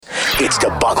It's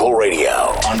Debacle Radio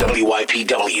on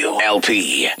WYPW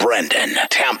LP, Brendan,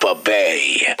 Tampa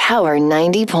Bay. Power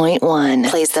 90.1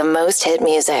 plays the most hit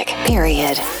music,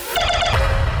 period.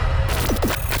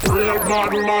 Real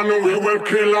bad man, we will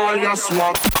kill all your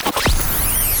swap.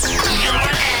 You're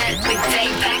ahead with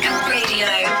Debacle Radio.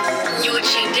 You're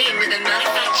tuned in with the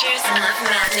manufacturers of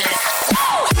madness.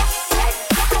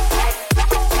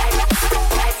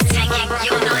 Taking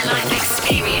your nightlife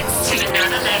experience to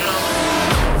another level.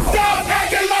 Stop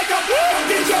acting like a fool!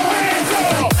 Get your hands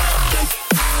up!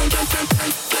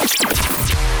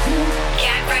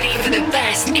 Get ready for the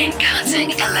best in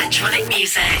cutting electronic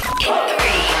music. In 3, 2,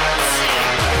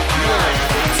 1.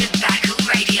 Debacle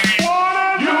Radio.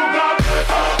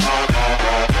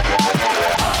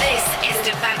 This is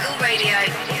Debacle Radio,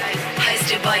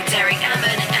 hosted by Derek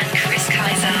Ammon and Chris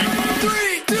Kaiser.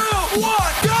 3, 2,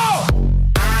 1, go!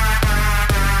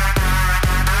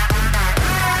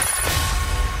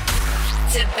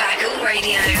 Debacle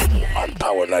Radio. On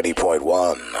Power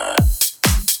 90.1.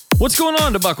 What's going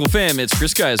on, Debacle fam? It's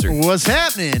Chris Kaiser. What's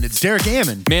happening? It's Derek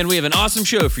Ammon. Man, we have an awesome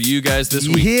show for you guys this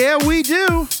week. Yeah, we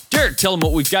do. Derek, tell them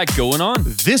what we've got going on.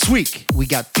 This week, we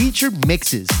got featured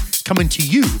mixes coming to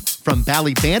you from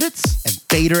Bally Bandits and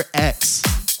Fader X.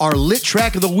 Our lit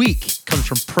track of the week comes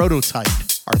from Prototype.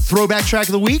 Our throwback track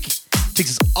of the week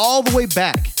takes us all the way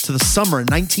back to the summer of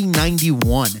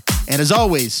 1991. And as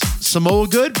always, Samoa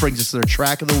Good brings us their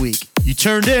track of the week. You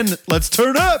turned in, let's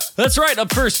turn up! That's right,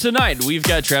 up first tonight, we've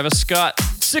got Travis Scott,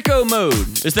 Sicko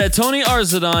Mode. It's that Tony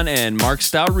Arzadon and Mark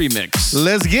Stout remix.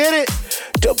 Let's get it!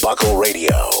 Debacle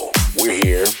Radio. We're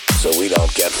here so we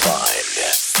don't get fined.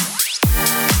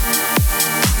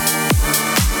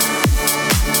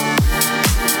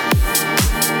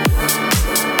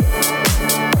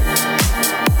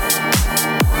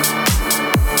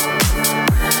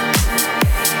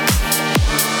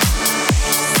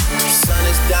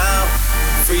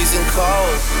 Freezing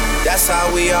cold, that's how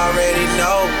we already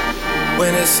know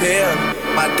when it's here.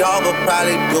 My dog will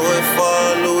probably do it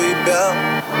for Louis Bell.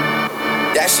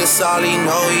 That's just all he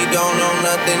know, he don't know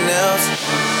nothing else.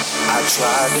 I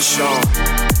tried to show him.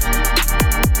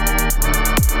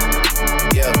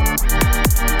 Yeah.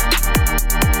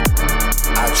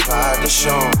 I tried to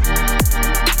show him.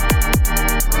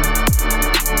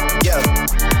 Yeah.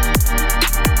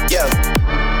 Yeah.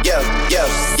 Yeah. Yeah.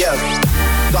 Yeah.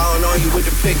 Gone on you with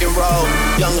the pick and roll.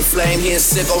 Younger flame, he in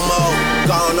sicko mode.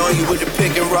 Gone on you with the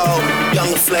pick and roll.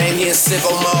 Younger flame, he in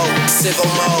sicko mode. Sicko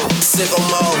mode, sicko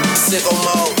mode, sicko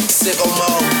mode, sicko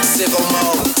mode, sicko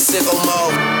mode, sicko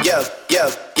mode. Yeah, yeah,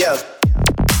 yeah.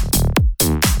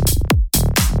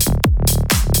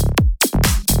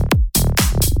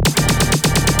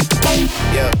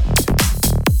 Yeah.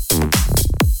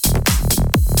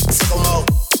 Sicko mode.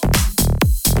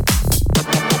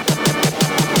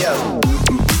 Yeah.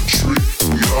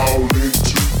 All in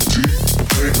too deep,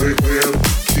 and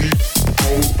keep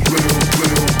on playing.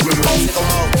 Sicko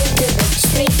mode.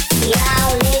 We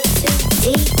all in too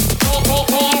deep, keep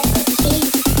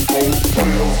on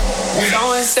playing. So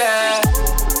sad.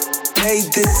 Made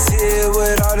this here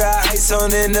with all the ice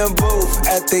on in the booth.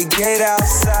 At the gate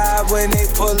outside, when they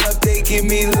pull up, they give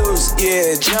me loose.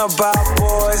 Yeah, jump out,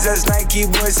 boys. That's Nike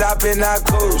boys hopping our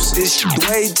coast. This shit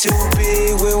way too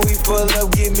big. When we pull up,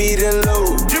 give me the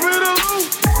loot. Give me the loot.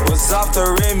 Was off the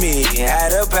Remy,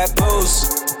 had up at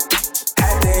Boost.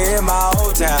 Had to hit my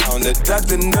old town to duck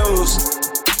the news.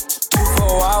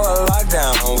 24-hour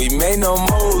lockdown, we made no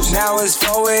moves. Now it's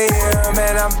 4 a.m.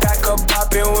 and I'm back up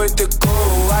popping with the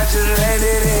cool. I just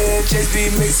landed in, chase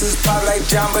these mixes pop like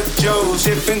Jamba Joe's.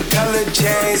 Different color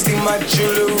chains, think my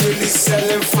jeweler really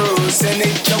selling fruits. And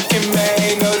they joking,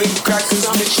 man, know the crackers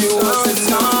with you was a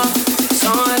song.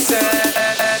 Sunset,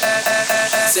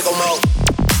 sicko mode.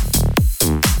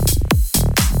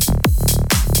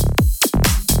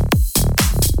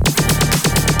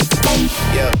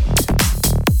 Yeah.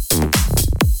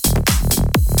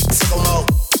 Sicko mode.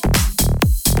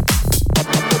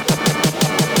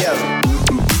 Yeah.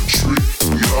 Treat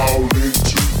we all in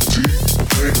too deep,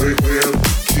 and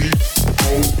keep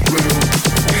on playing.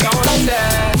 We on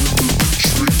that.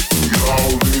 Treat we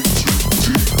all in too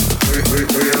deep,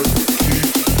 and keep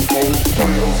on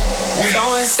playing. We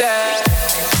on that.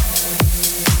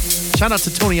 Shout out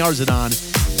to Tony Arzadon and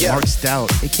Yeah. Mark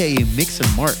Stout, aka Mix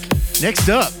and Mark. Next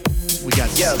up, we got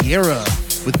Yeah. Sierra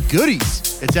with Goodies.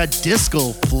 It's that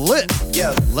disco flip.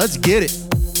 Yeah. Let's get it.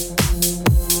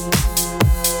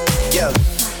 Yeah.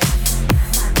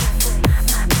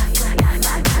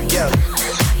 Yeah.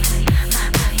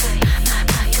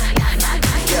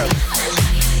 Yeah.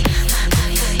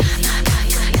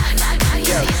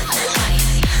 Yeah.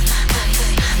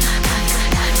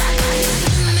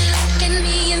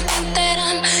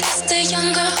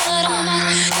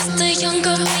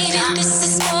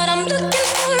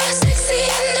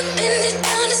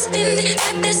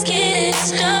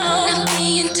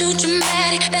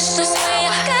 just where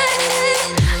I got it.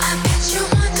 I bet you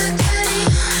want the goodie,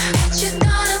 bet you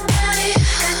thought about it.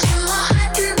 Got you all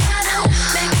hot and bothered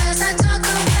because I talk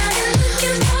about it.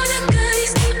 Looking for the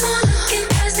goodies, keep on looking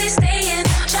 'cause they stay in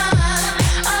jar.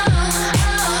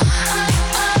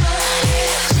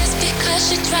 Just because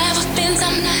you drive a Benz,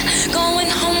 I'm not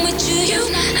going home with you. You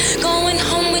not going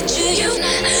home with you. You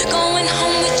not going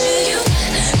home with you. You.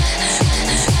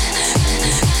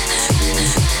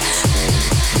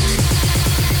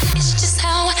 It's just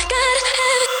how I gotta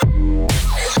have it.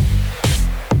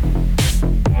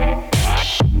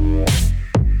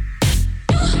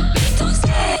 Don't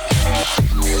say it.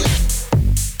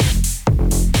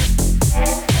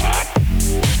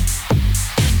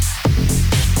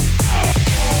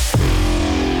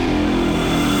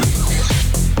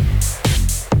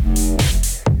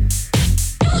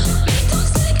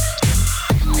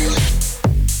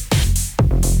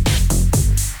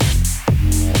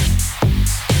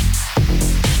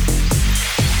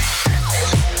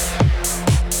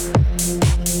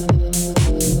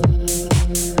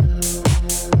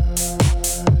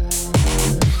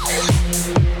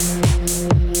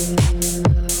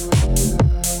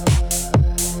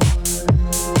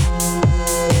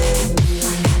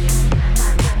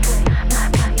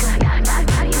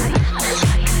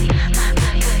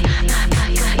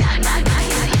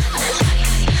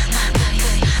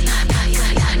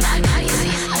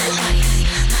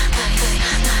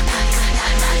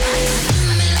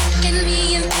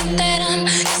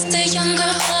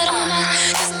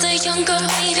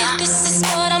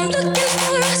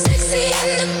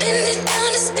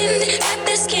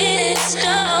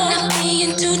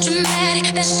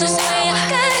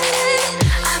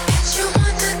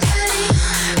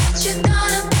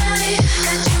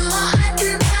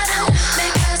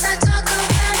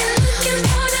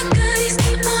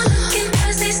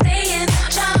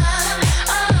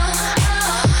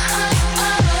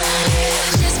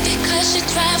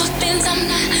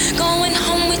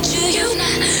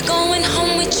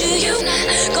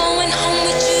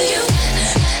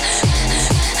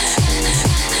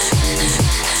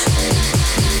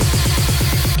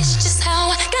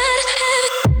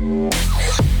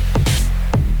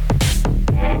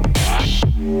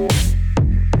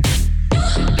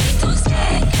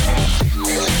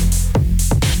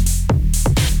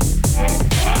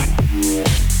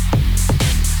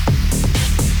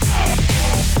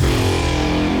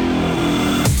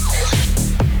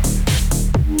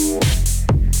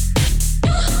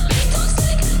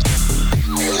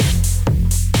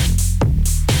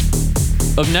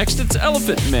 Up next, it's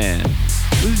Elephant Man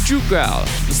with Juke Out.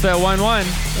 It's that wine. Wine.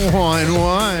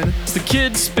 It's the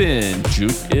Kid Spin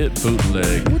Juke It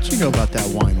bootleg. What you know about that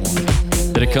wine?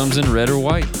 That it comes in red or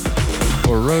white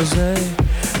or rosé.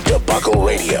 Tobacco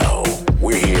Radio.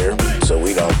 We're here so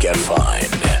we don't get fined.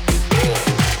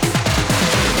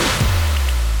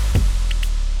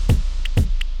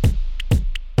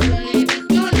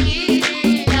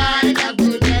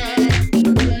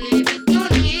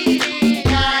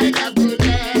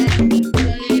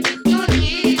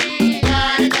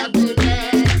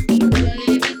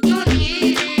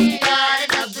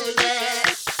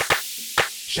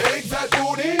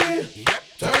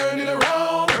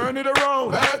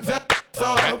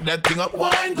 That thing up,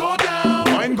 wine go down,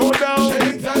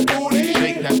 shake that booty,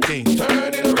 shake that thing,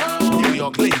 turn it around. New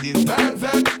York ladies, dance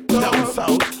that down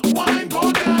south, wine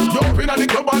go down. Jump in at the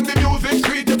club and the music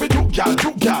sweet, if it juke gal,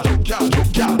 juke gal, juke gal,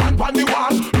 juke gal. Man pon the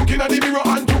wall, looking at the mirror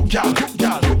and juke gal, juke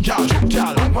gal, juke gal, juke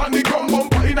gal. Man pon the drum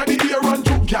bumper in at the ear and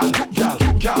juke gal, juke gal,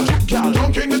 juke gal, juke gal.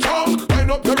 Jump in the trunk,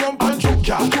 wind up your rump and juke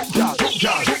gal, juke gal, juke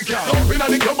gal, juke gal. Jump in at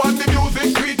the club and the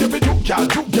music sweet, if it juke gal,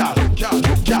 juke gal, juke gal,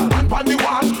 juke gal. Man pon the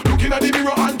wall, looking at the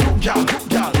mirror and gal, gal,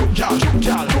 gal, gal,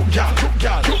 gal, gal, gal,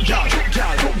 gal, gal, gal,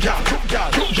 gal, gal,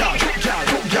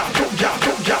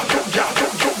 gal,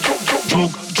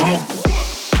 gal,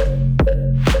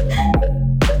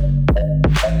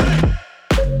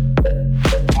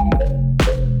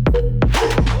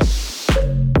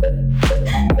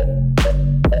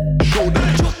 show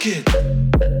them chuck it.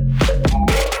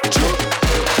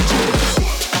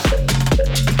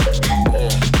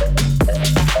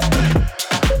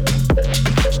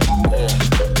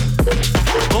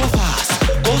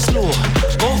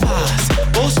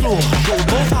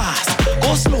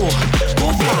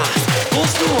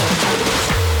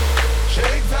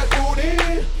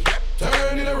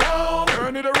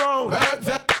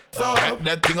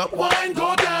 That thing up, wine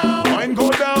go down,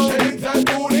 shake that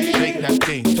booty, shake that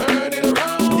thing, turn it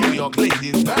around. New York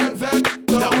ladies, dance that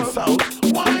down south,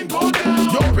 wine go down.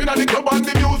 Jump in at the club and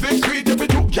the music sweet, if it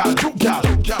juke gal, juke gal,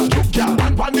 juke gal, juke gal.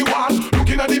 Man pon the wall,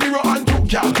 looking at the mirror and juke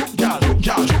gal, juke gal, juke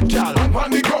gal, juke gal.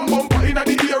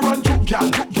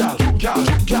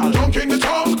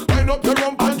 up your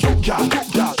rump and juke ya,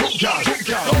 juke ya, juke ya, juke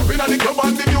ya. Up inna the club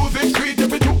and the music sweet,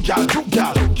 if it juke ya, juke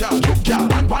ya, juke ya, juke ya.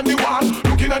 And pon the wall,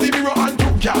 looking at the mirror and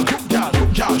juke ya, juke ya,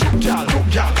 juke ya, juke ya,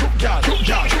 juke ya, juke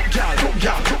ya, juke ya, juke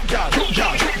ya, juke ya, juke ya, juke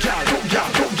ya, juke ya, juke ya,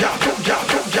 juke ya, juke ya,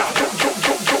 juke ya, juke,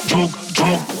 juke,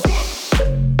 juke.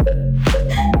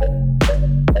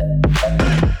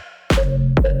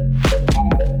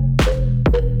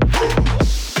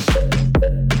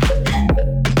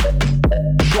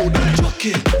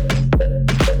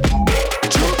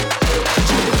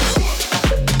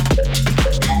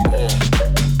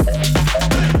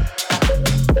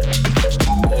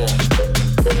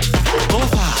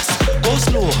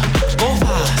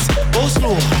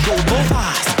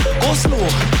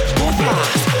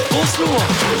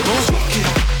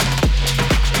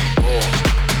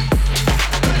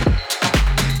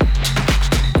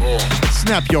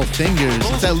 Snap your fingers.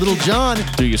 It's that Little John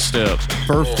Do your step.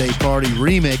 birthday party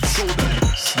remix.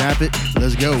 Snap it.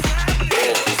 Let's go.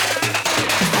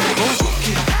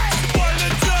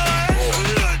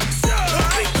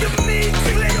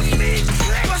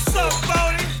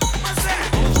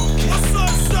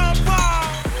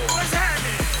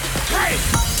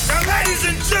 Ladies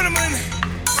and gentlemen,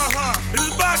 it's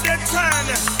about that time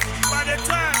now. About that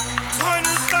time. Turn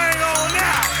this thing on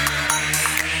out.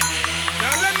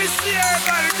 Now let me see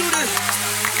everybody do this.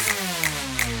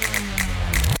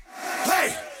 Hey,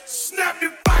 snap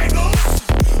your fingers.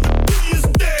 Do your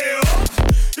step.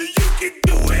 You can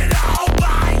do it all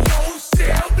by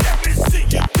yourself. Let me see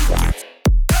you do it.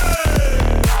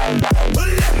 Hey,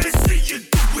 let me see you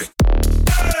do it.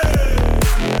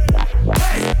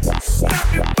 Hey, snap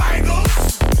your fingers.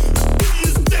 Do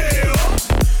your step.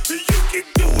 You can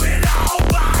do it all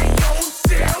by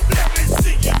yourself. Let me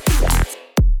see you do it.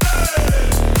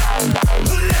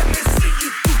 Let me see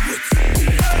you do it.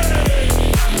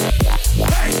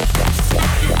 Hey,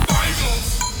 snap your fingers.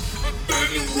 Then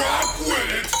you rock with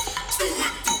it. Do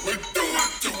it, do it, do it,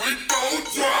 do it. Don't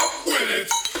drop with it.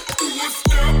 Do a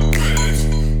step with it.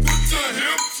 Put your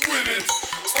hips with it.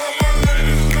 All my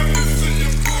ladies, let me see you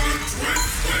put a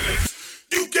twist with it.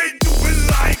 You can't do it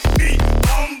like me.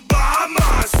 I'm by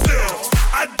myself.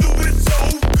 I do it so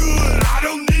good. I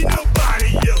don't need nobody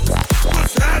else.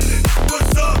 What's happening?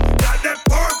 What's up? Got that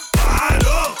perk fired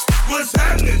up. What's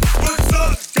happening? What's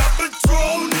up? Got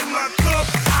Patron in my cup.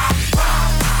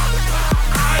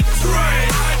 I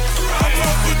drink. I'm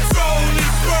on Patron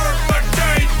and perk. I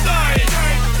can't think.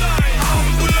 I'm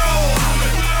blown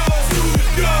to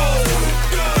go.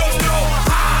 Don't know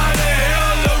how the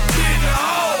hell I'm getting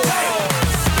home.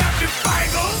 Snap your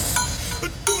fingers.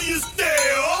 Do your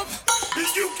step.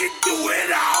 You can do it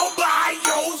all by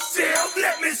yourself.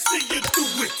 Let me see you do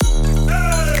it.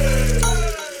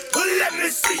 Hey, let me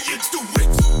see you do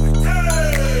it.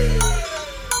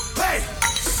 Hey,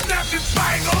 snap your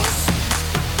fingers.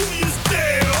 Do your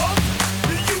step.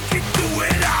 You can do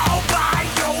it all by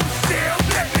yourself.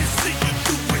 Let me see you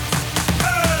do it.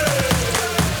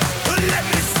 Let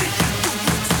me see you do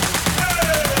it.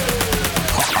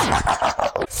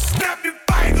 Snap your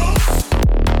fingers.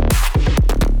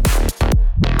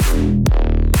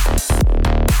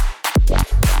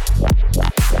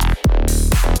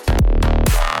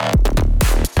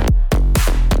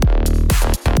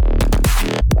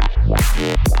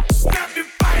 Snap your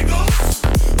fingers.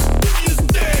 Do your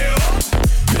step.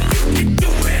 You can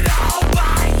do it all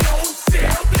by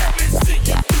yourself. Let me see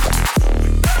you do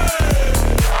it.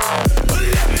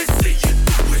 Let me see you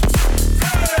do it.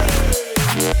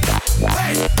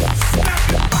 Hey, snap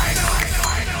your fingers.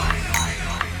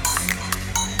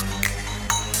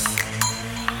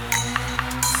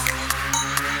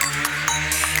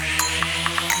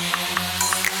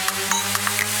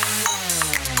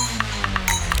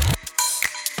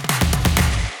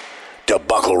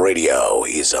 Debacle Radio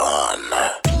is on.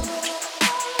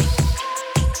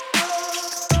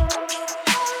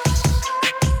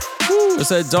 It's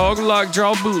that dog lock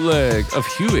draw bootleg of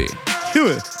Huey.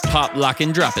 Huey. Pop, lock,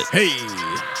 and drop it. Hey.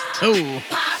 Oh.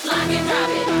 Pop, lock, and drop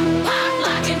it. Pop,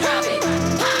 lock, and drop it.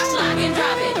 Pop, lock, and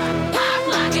drop it. Pop,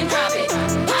 lock, and drop it.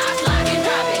 Pop, lock, and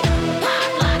drop it.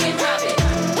 Pop, lock, and drop it.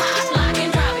 Pop, lock,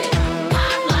 and drop it.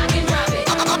 Pop, lock, and drop it.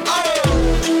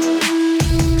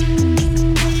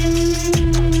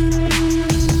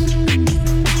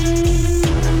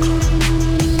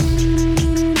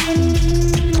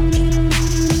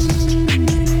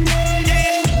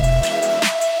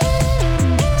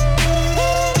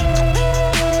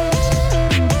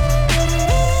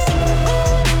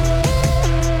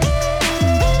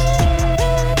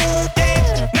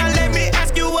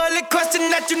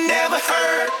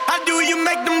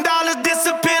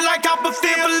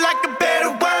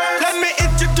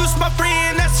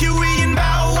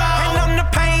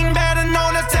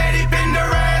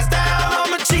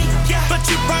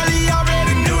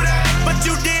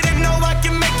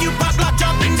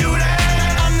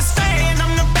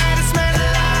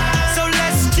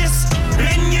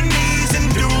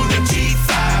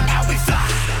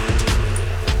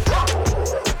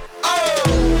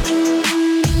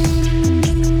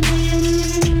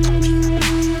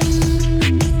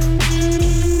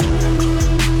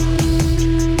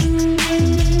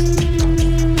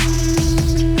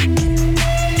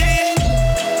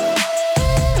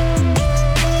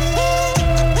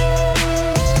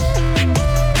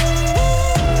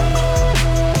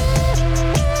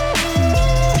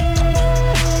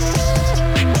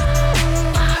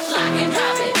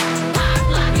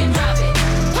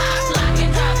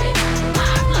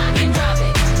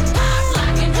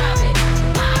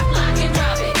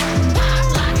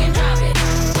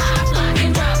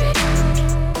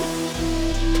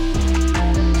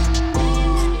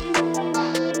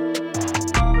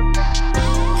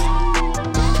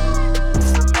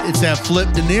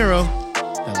 Flip De Niro.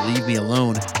 Now leave me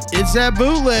alone. It's that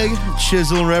bootleg.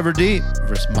 Chisel and Rever Deep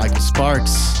versus Michael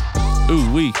Sparks.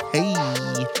 Ooh wee. Hey.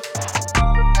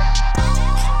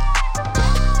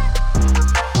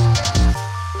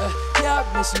 Yeah, I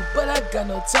miss you, but I got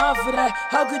no time for that.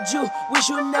 How could you wish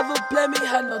you never play me?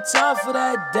 Had no time for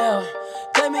that. Damn.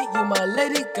 Claim it, you my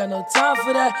lady, got no time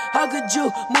for that. How could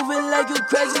you moving like you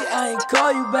crazy? I ain't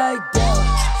call you back down.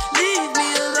 Leave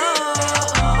me alone.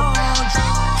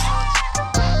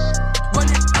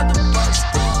 Running out the box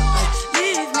down.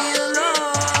 Leave me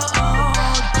alone.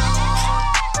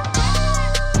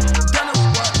 Gonna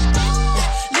work.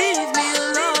 Leave me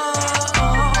alone.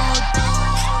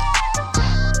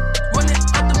 Running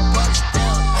out the box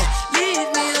down. Leave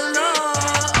me alone.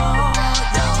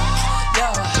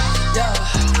 Yeah.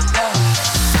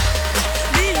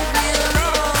 Leave me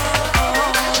alone.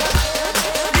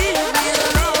 Leave me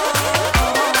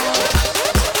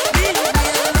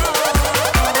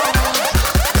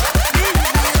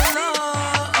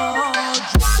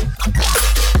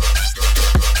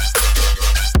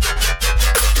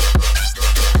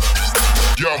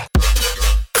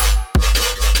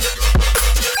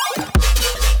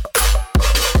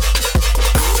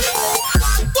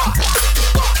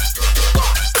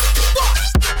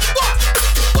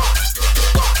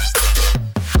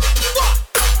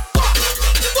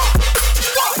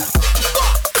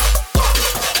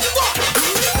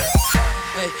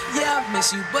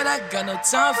miss you, but I got no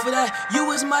time for that. You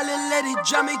was my little lady,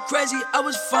 drive me crazy. I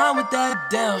was fine with that.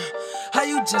 Damn, how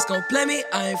you just gon' play me?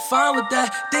 I ain't fine with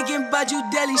that. Thinking about you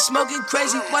daily, smoking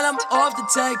crazy while I'm off the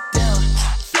tag. Down,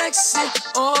 flexing,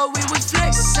 oh we was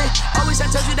flexing. Always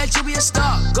I told you that you be a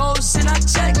star. Goals in our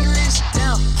checklist.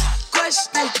 Down,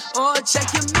 question, or check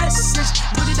your message.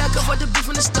 Knew that I could afford to be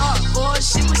from the start, or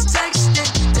she was texting.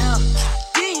 Down,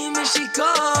 demon she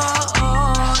called.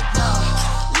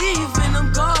 Leaving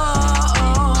them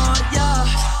gone, yeah.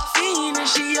 Fiending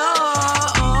she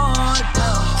on,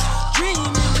 yeah.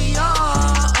 Dreaming we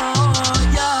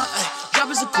on, yeah. Ay, drop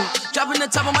is a coupe, dropping the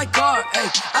top of my car, ay.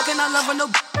 I cannot love her no.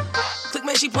 Click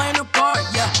man, she playing her part,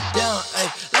 yeah. Down, ay.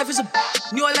 Life is a.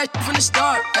 Knew all that shit from the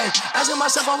start, ay. Asking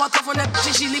myself how I come from that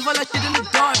shit, she leave all that shit in the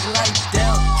dark, like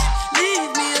down.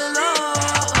 Leave me alone.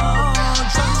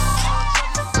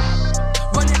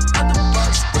 Running out the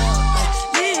box down, ay.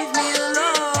 Leave me alone.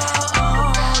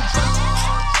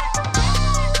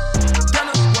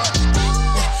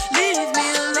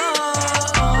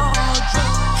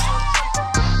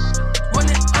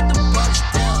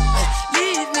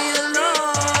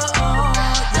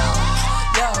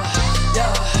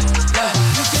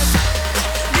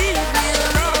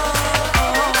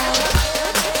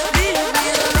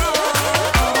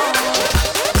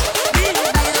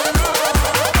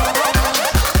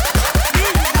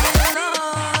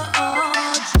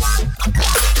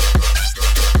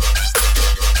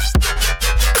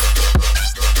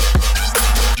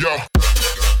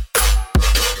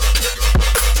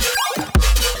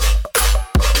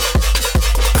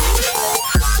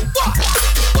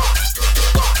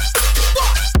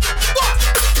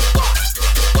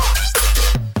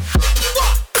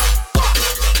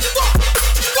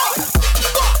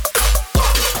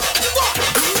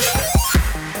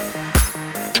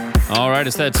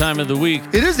 It's that time of the week.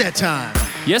 It is that time.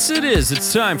 Yes, it is.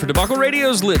 It's time for Debacle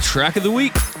Radio's Lit Track of the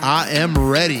Week. I am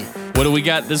ready. What do we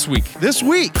got this week? This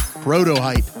week, Proto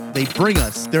Hype. They bring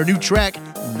us their new track,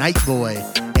 Night Boy,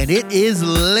 and it is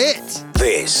lit.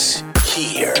 This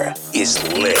here is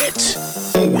lit.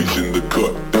 Always in the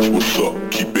cut, that's what's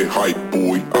up. Keep it hype,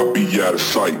 boy. I'll be out of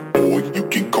sight, boy. You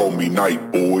can call me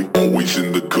Night Boy. Always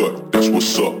in the cut, that's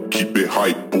what's up. Keep it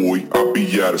hype, boy. I'll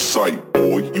be out of sight,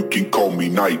 boy. You can call me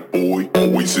Night Boy.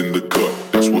 Always in the cut,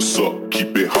 that's what's up.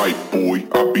 Keep it hype, boy.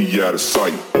 I'll be out of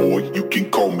sight, boy. You can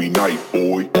call me Night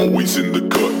Boy. Always in the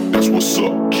cut, that's what's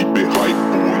up. Keep it hype,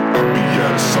 boy. I'll be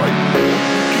out of sight, boy.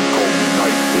 You can call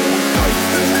me Night Boy.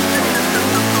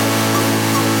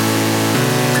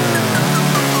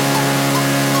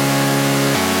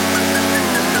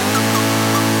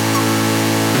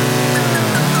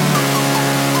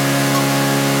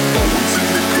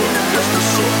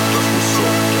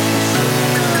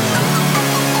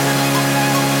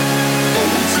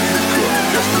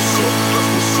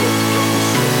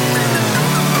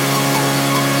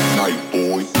 Night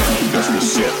Boy.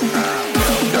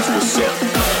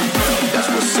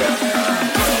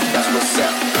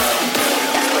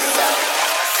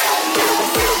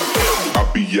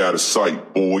 Out of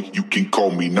sight, boy. You can call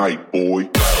me Night Boy.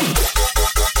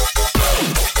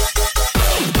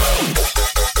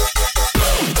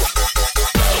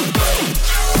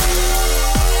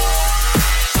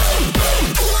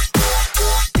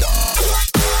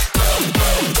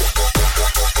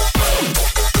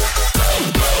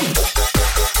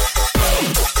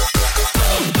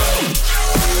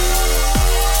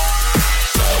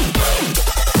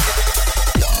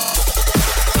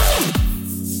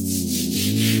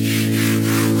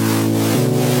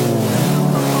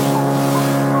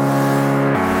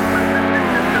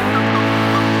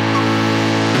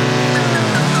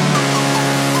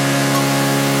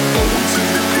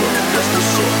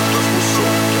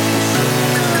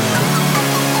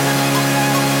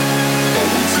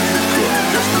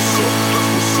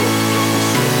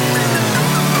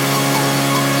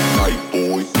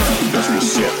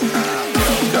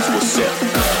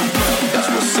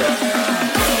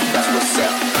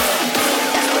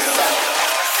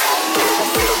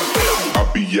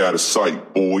 be out of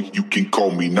sight, boy. You can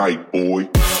call me Night Boy.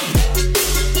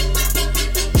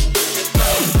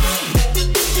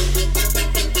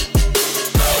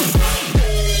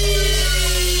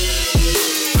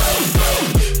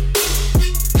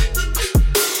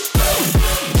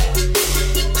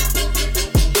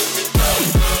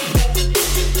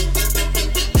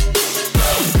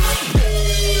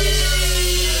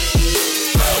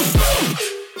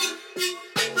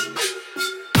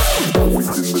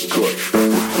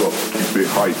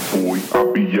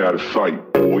 Out of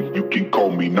sight, boy. You can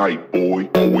call me Night Boy.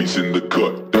 Always in the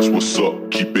cut, that's what's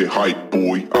up. Keep it hype,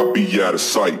 boy. I'll be out of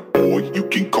sight, boy. You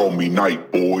can call me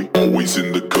Night Boy. Always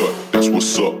in the cut, that's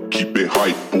what's up. Keep it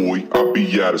hype, boy. I'll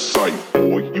be out of sight,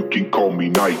 boy. You can call me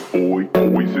Night Boy.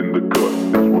 Always in the cut,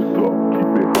 that's what's up.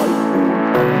 Keep it hype, boy.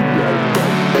 I'll be out of sight,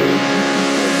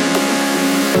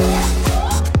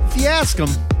 boy. If you ask them,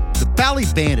 the Bally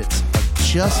Bandits are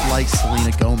just like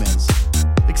Selena Gomez.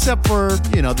 Except for,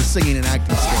 the singing and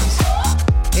acting skills.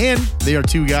 And they are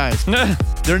two guys.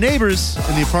 They're neighbors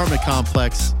in the apartment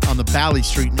complex on the Bally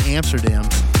Street in Amsterdam.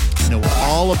 Know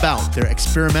all about their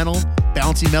experimental,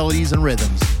 bouncy melodies and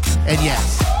rhythms. And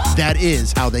yes, that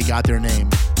is how they got their name.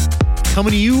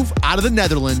 Coming to you out of the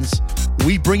Netherlands,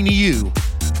 we bring to you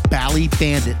Bally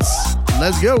Bandits.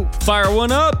 Let's go. Fire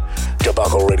one up.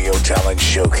 Tobacco Radio Talent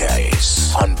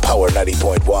Showcase on Power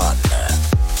 90.1.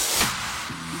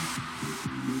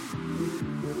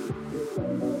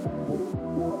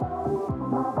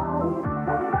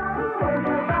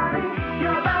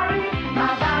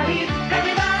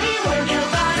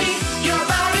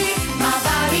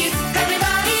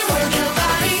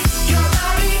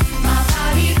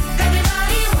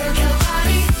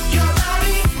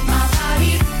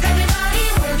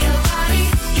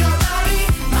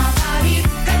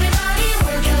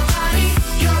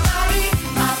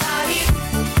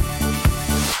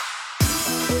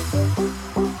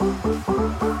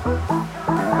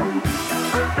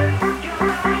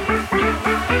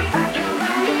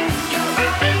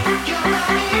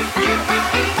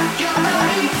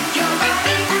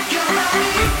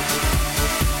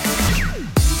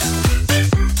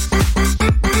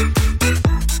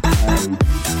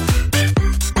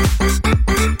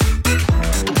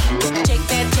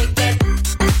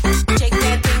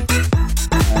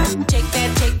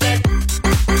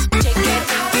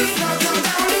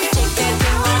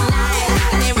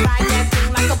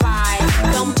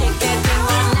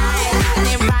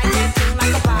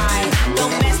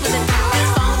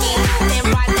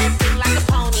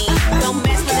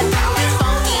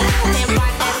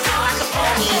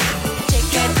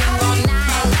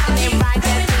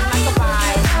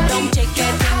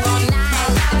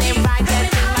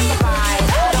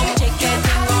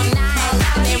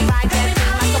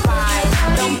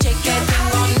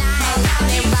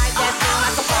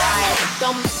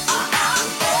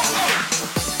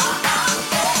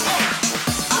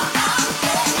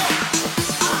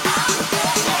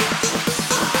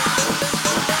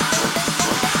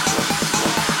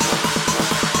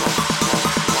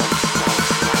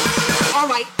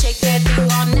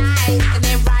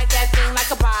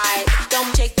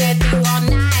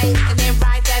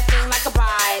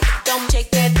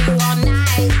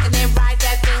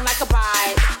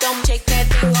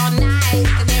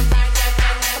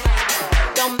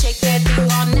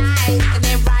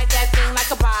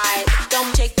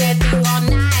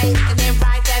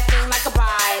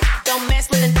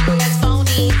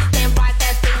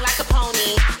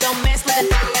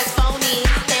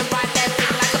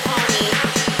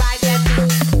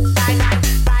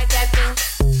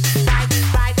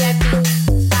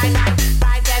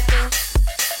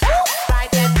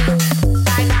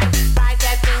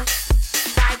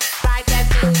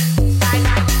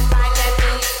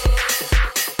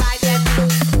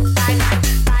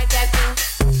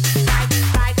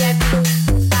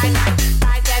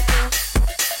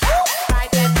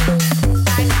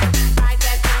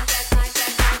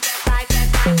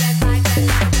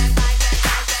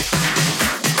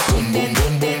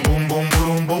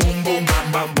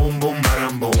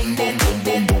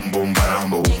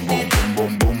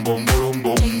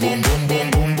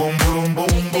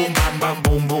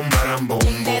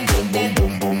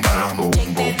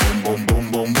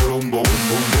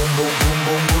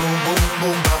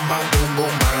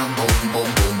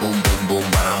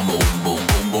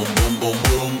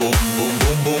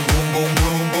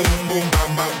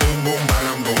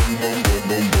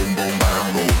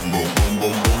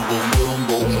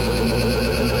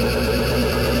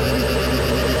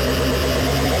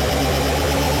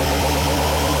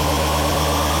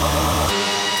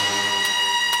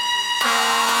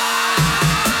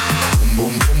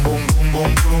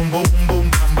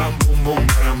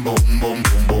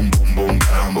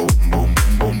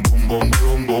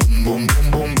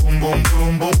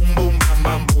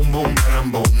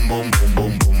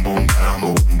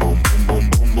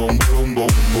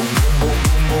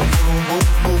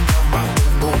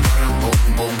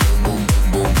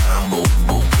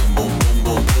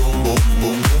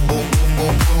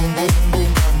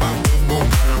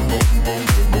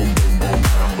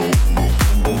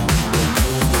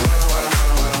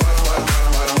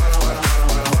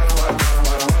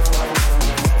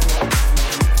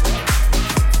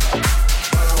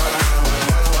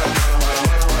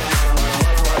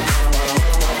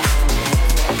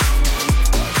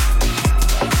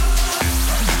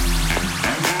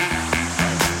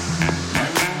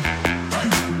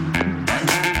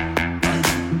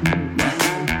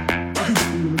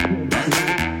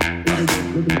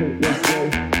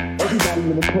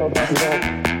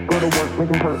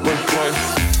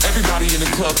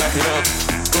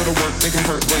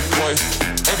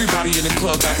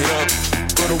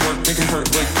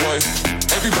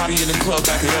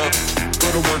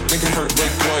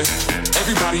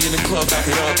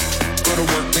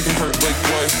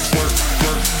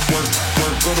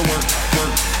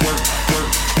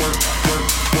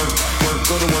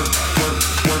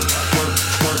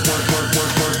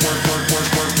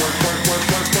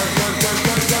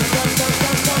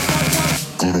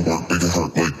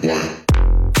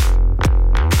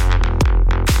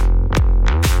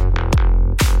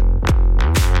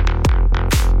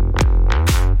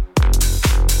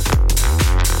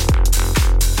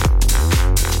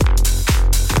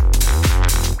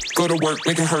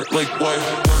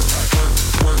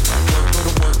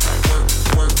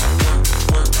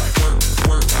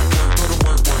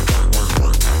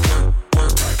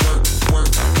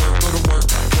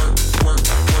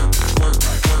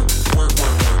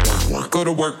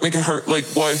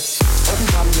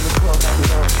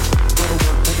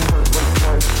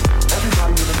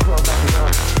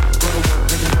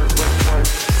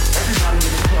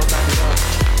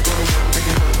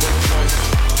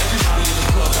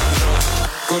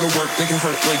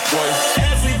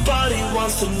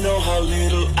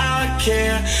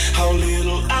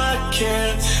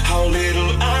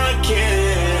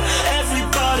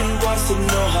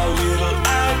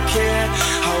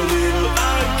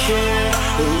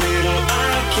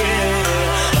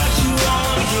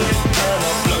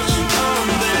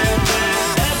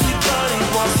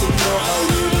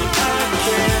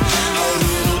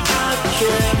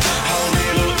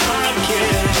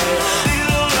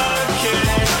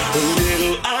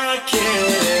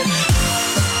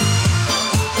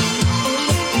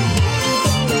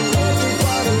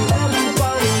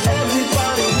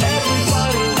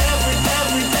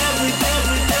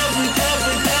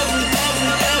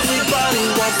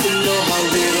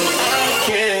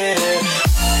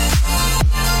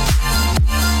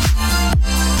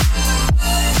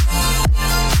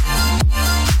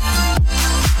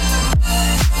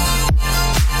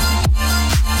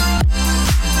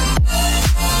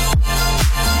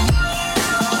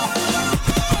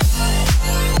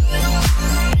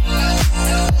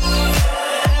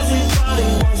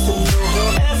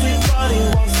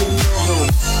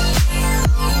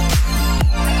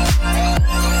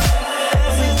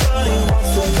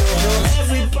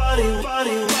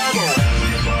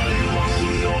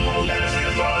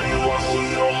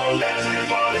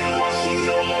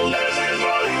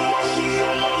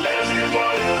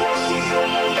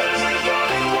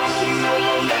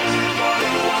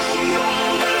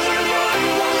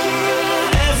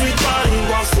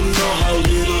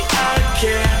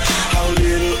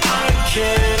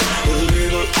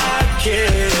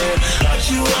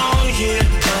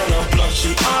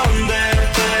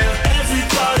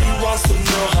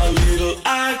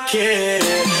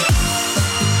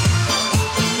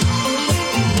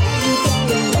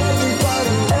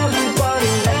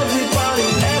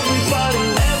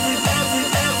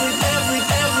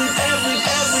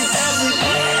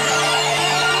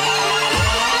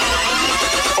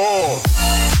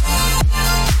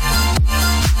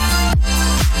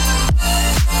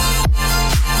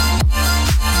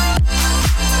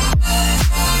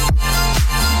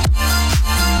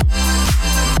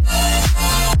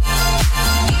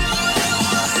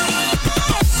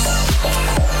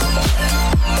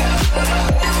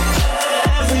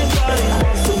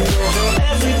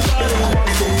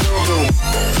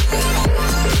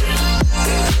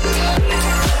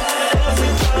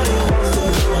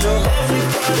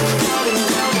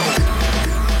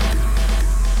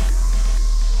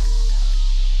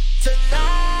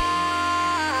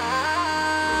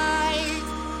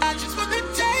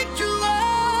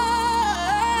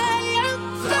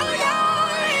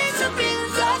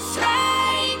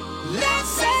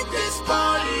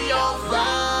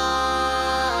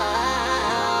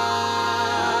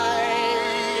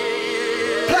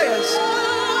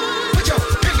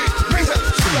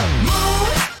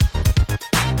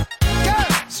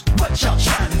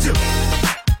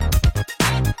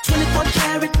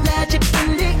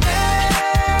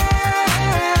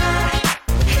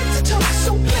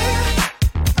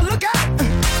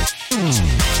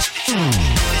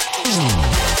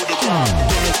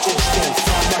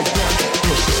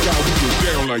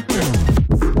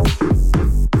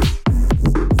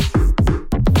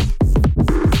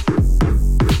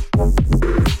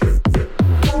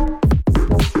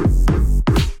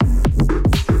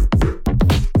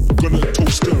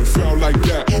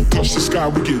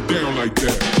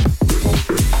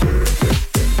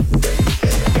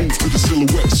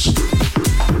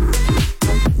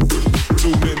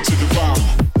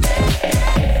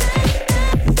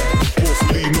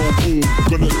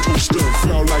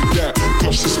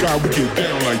 get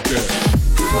down like that.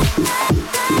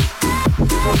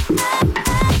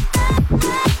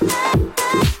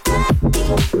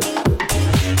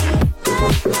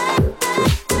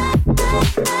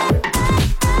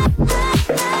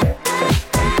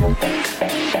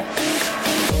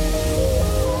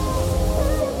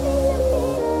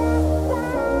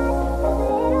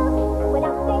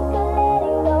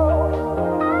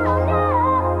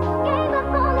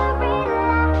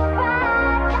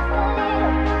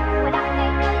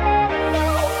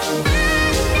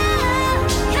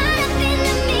 I know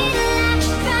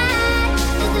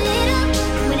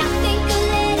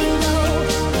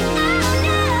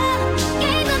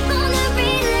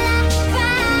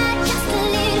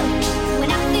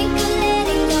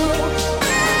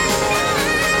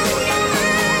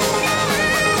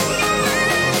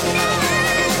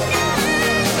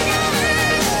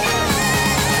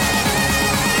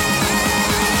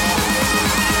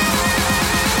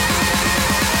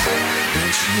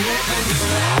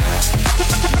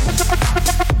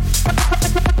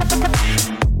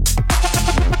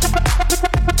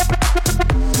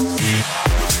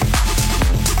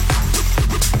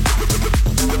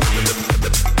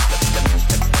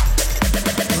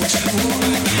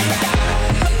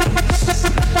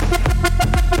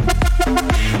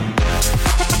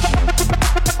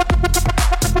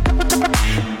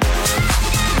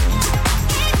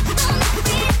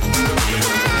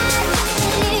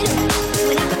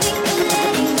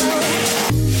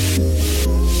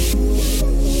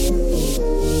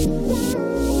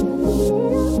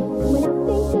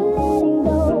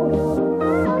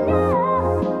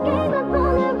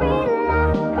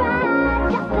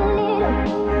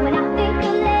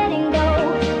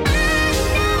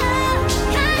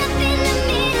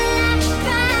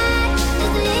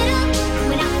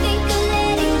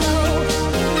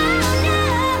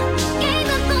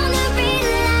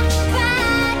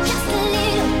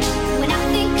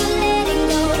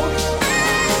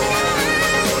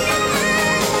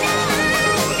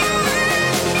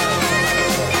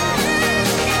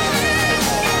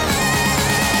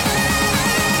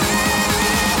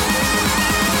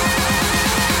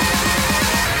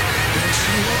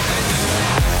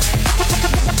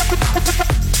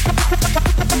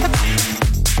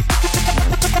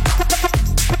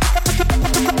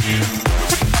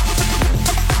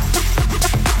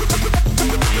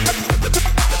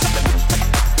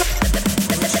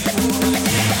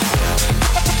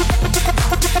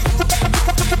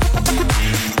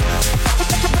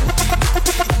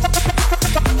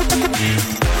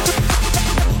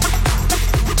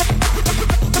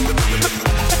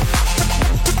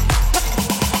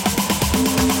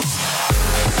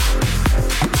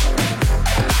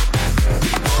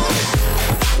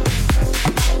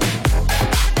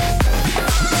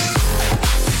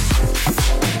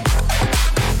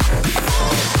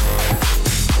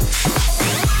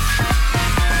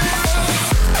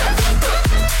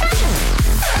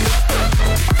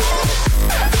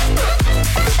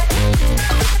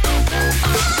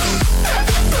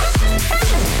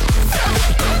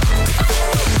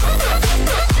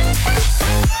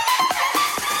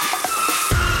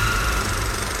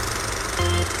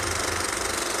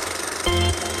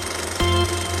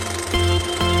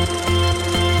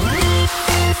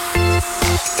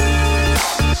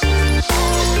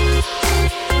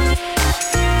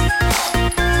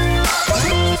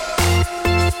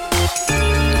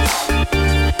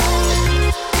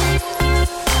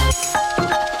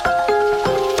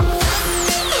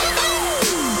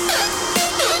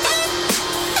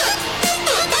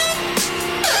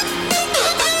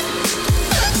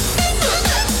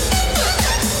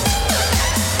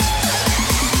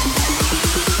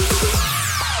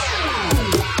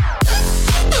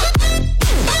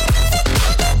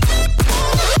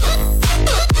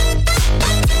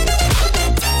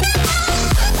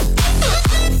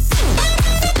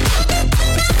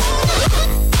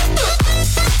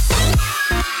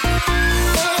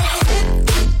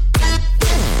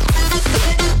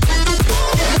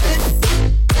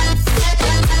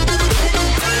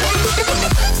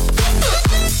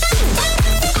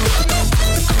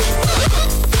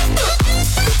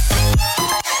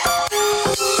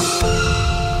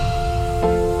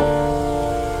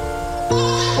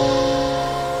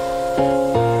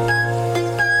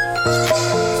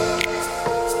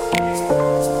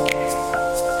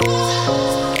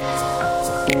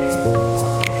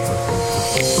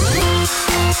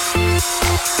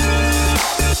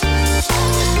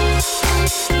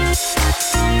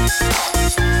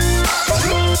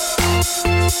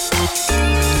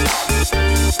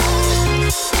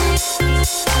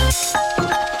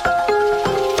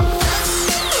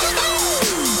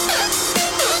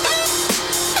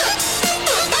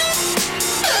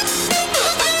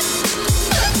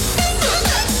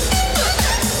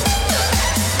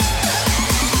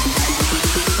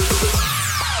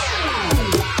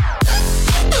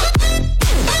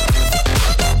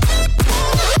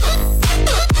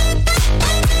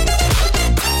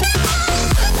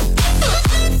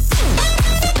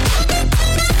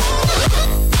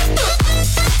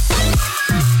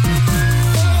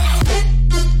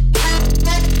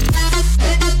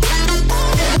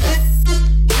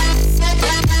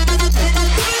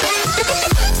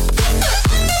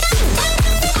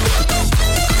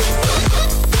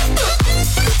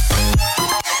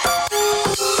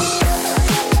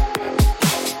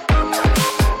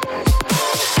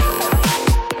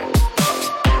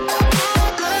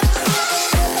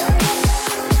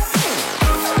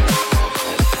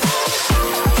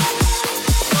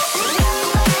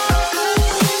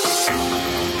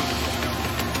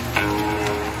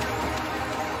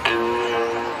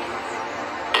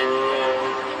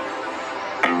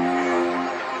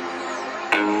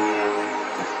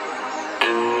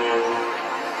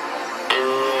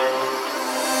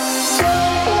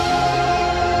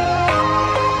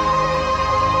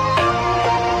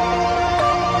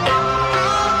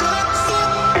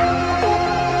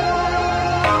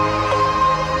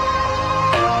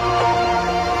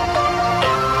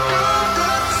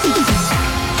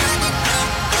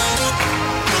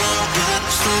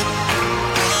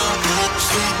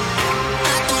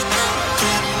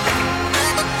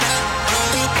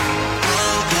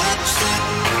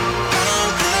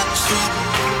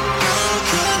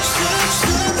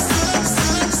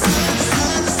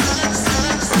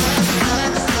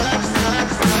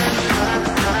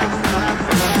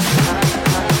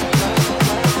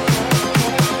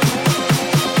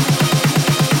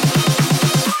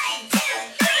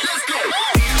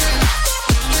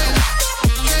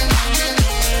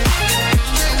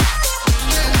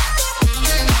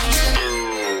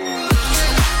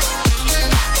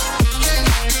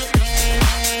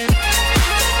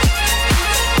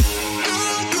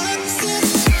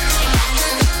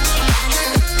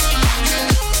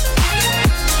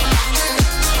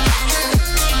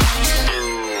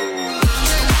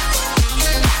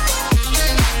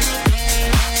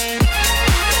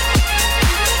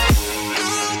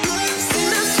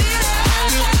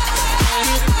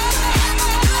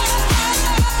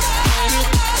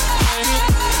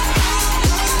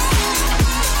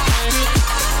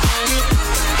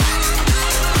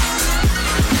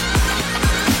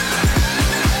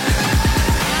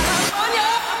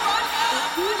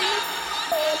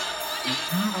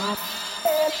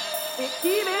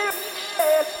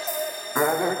California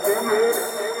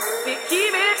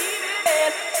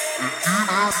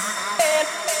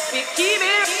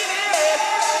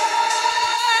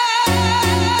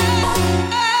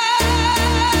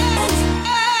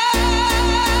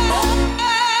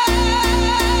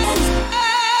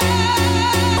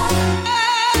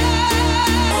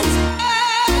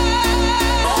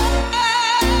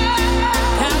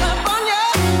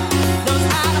knows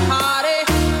how to party.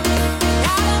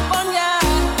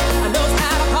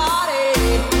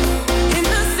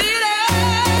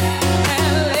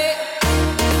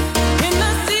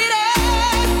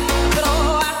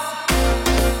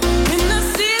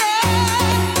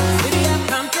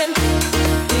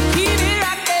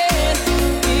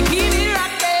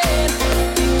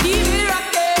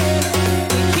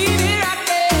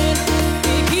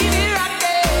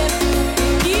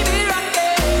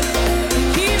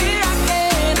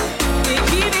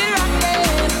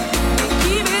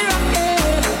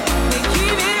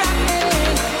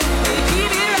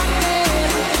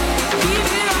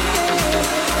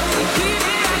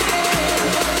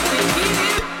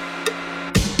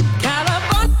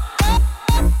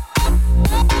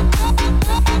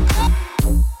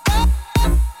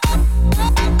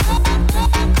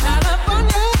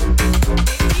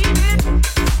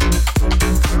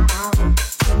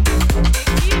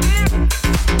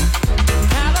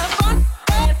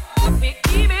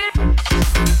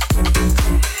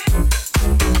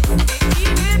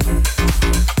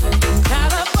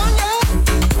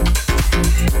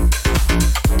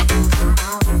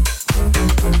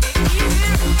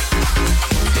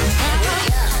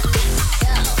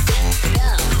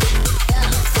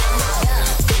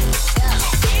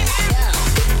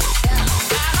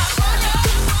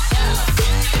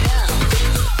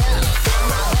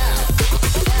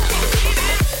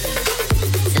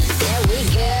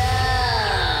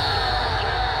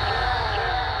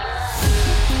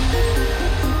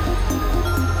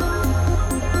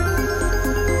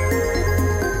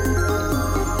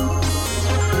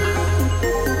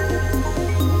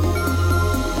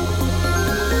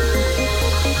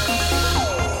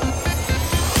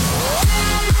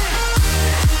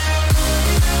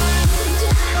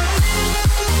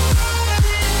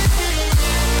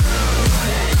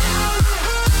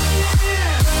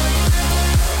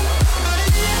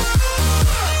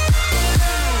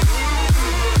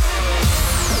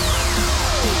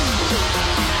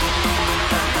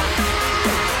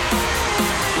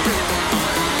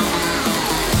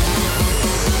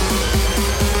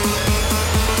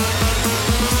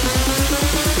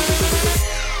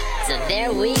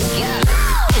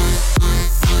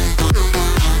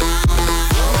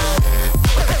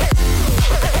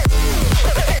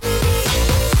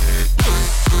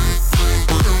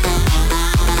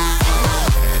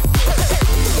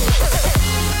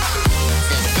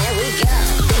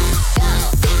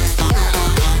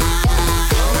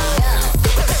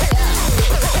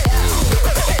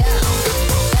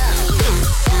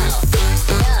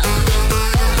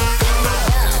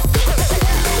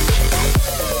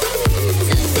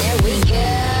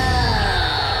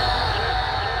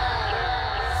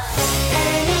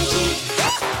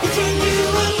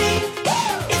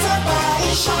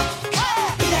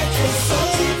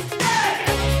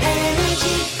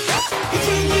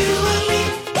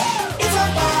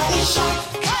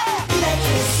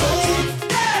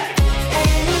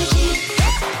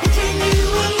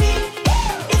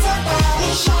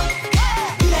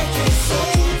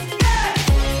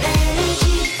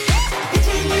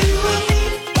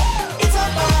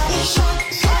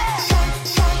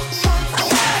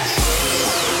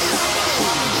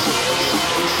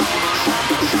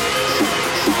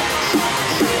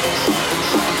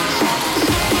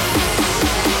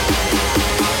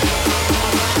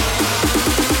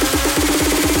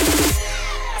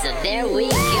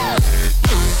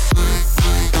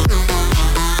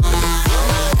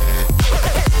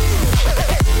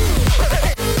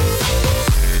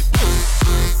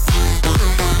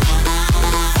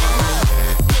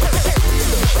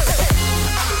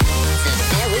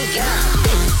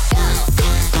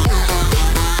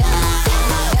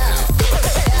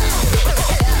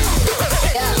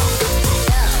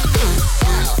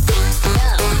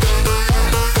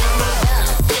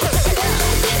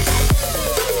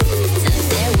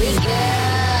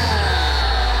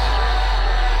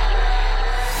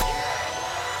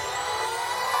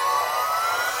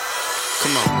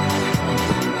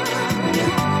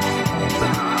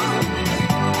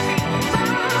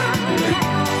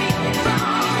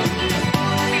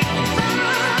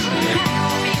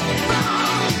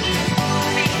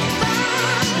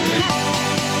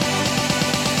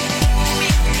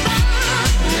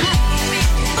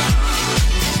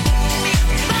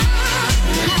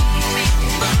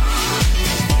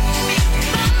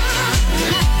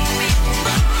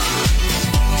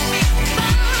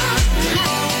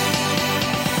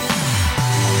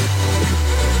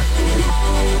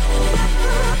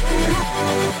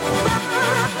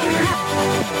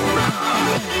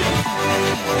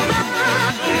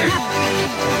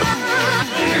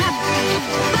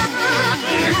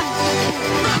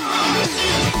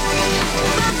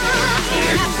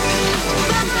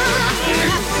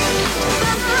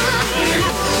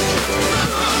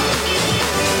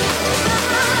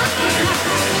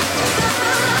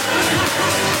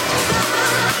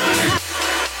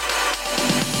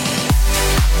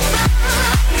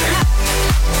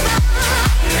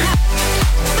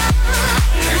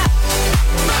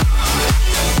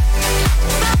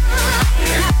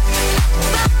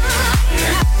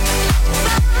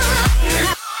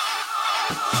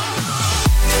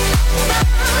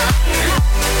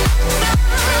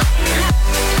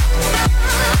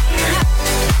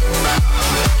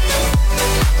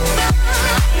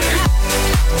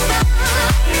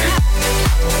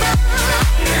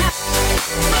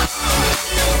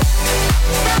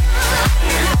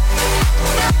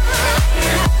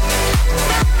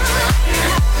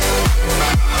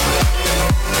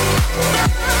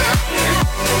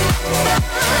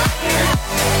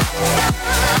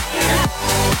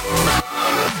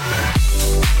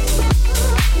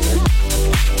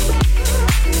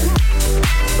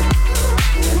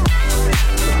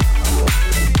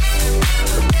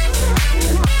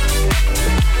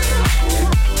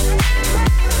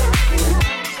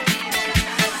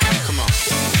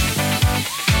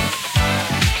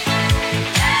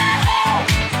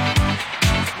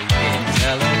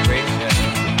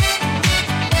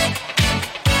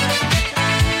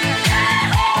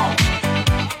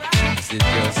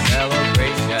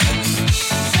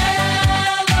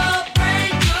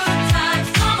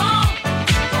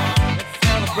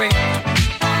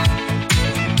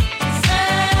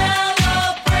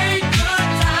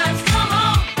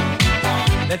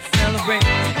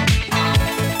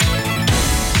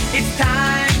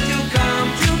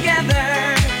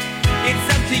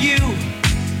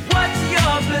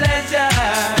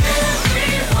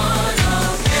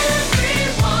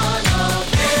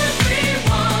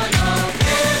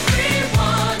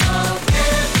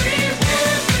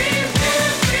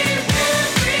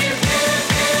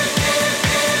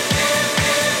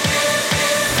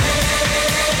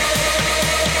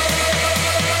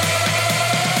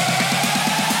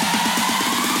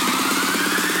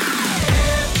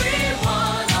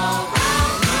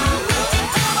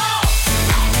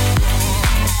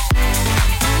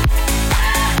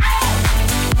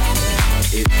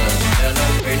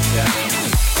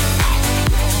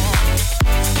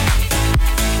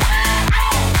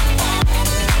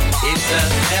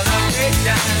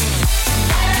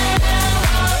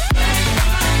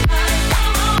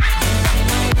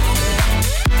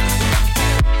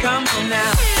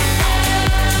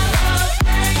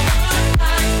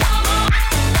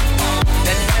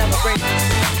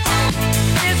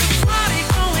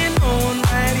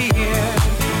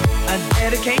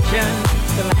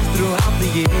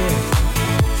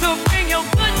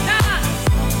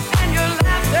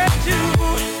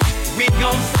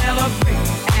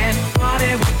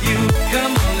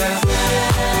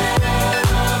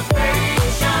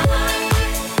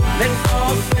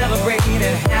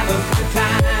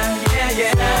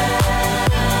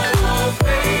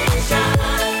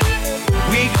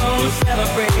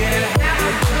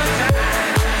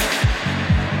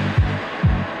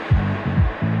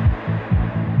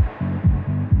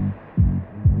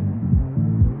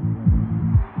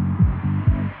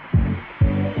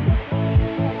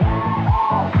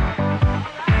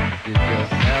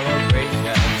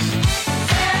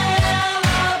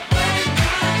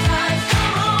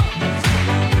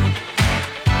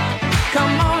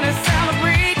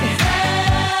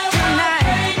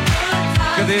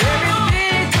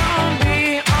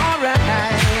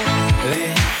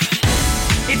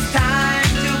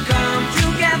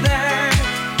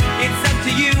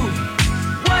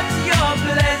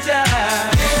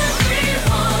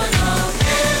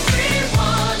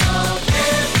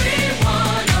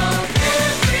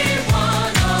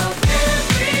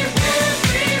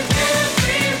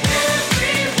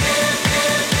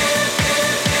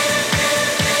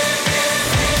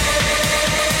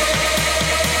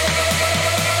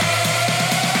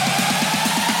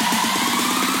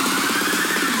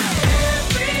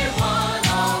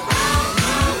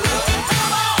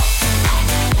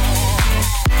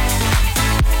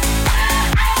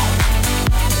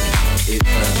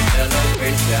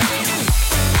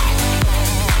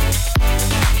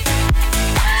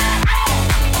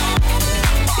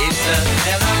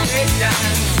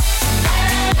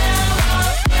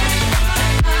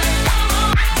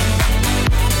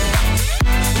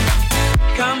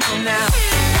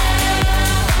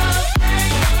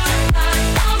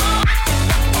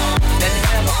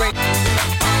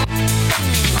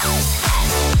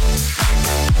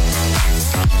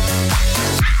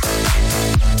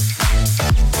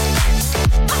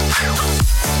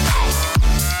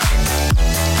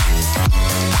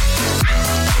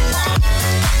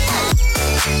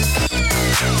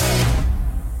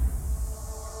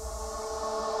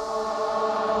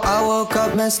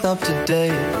 Messed up today,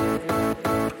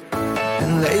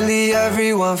 and lately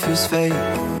everyone feels fake.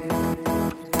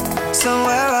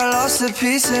 Somewhere I lost a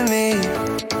piece of me,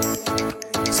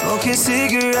 smoking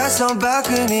cigarettes on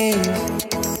balconies.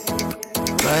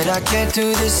 but I can't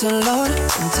do this alone.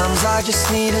 Sometimes I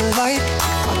just need a light.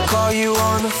 I'll call you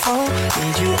on the phone,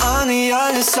 need you on the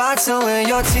other side. So when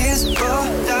your tears roll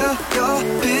down your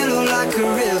pillow like a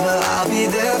river, I'll be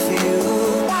there for you,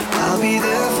 I'll be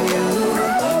there for you.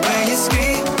 When you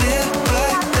scream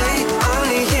but they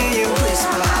only hear you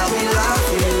whisper, I'll be loud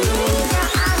for you,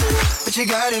 but you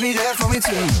gotta be there for me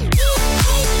too.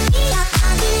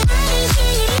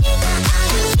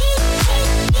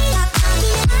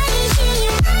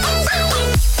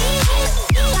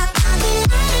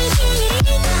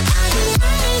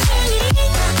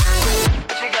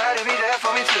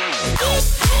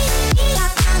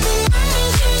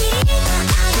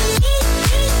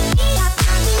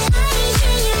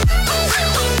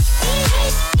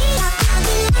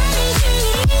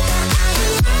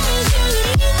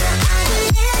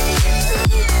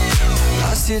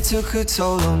 It took a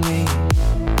toll on me,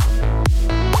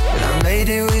 but I made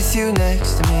it with you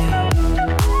next to me.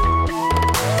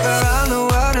 Around the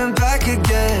world and back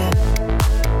again.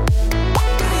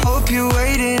 I hope you're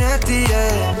waiting at the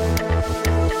end.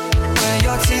 When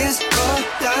your tears roll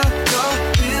down your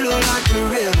pillow like a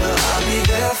river, I'll be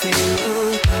there for you,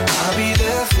 I'll be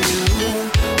there for you.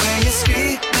 When you're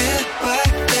screaming but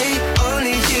they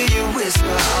only hear you whisper,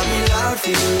 I'll be loud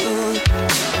for you,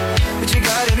 but you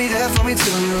gotta be there for me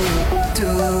too,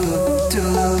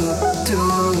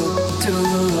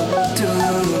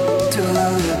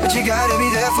 but you gotta be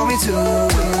there for me too.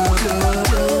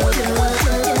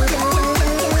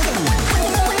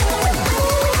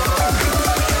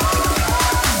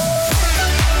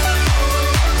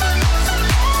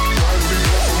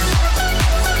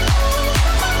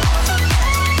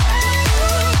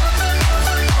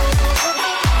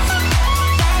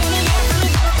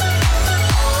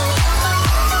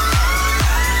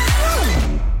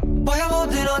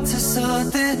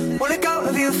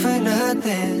 For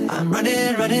nothing, I'm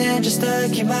running just to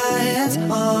keep my hands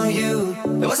on you.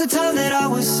 There was a time that I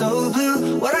was so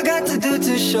blue. What I got to do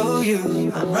to show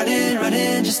you? I'm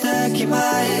running just to keep my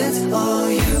hands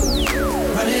on you.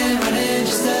 Running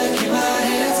just to keep my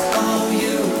hands on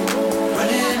you.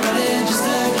 Running just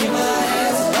to keep my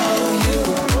hands on you.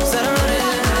 Said I'm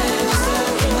running just to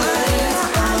keep my hands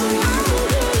on you,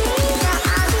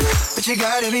 but you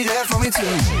gotta be there for me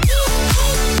too.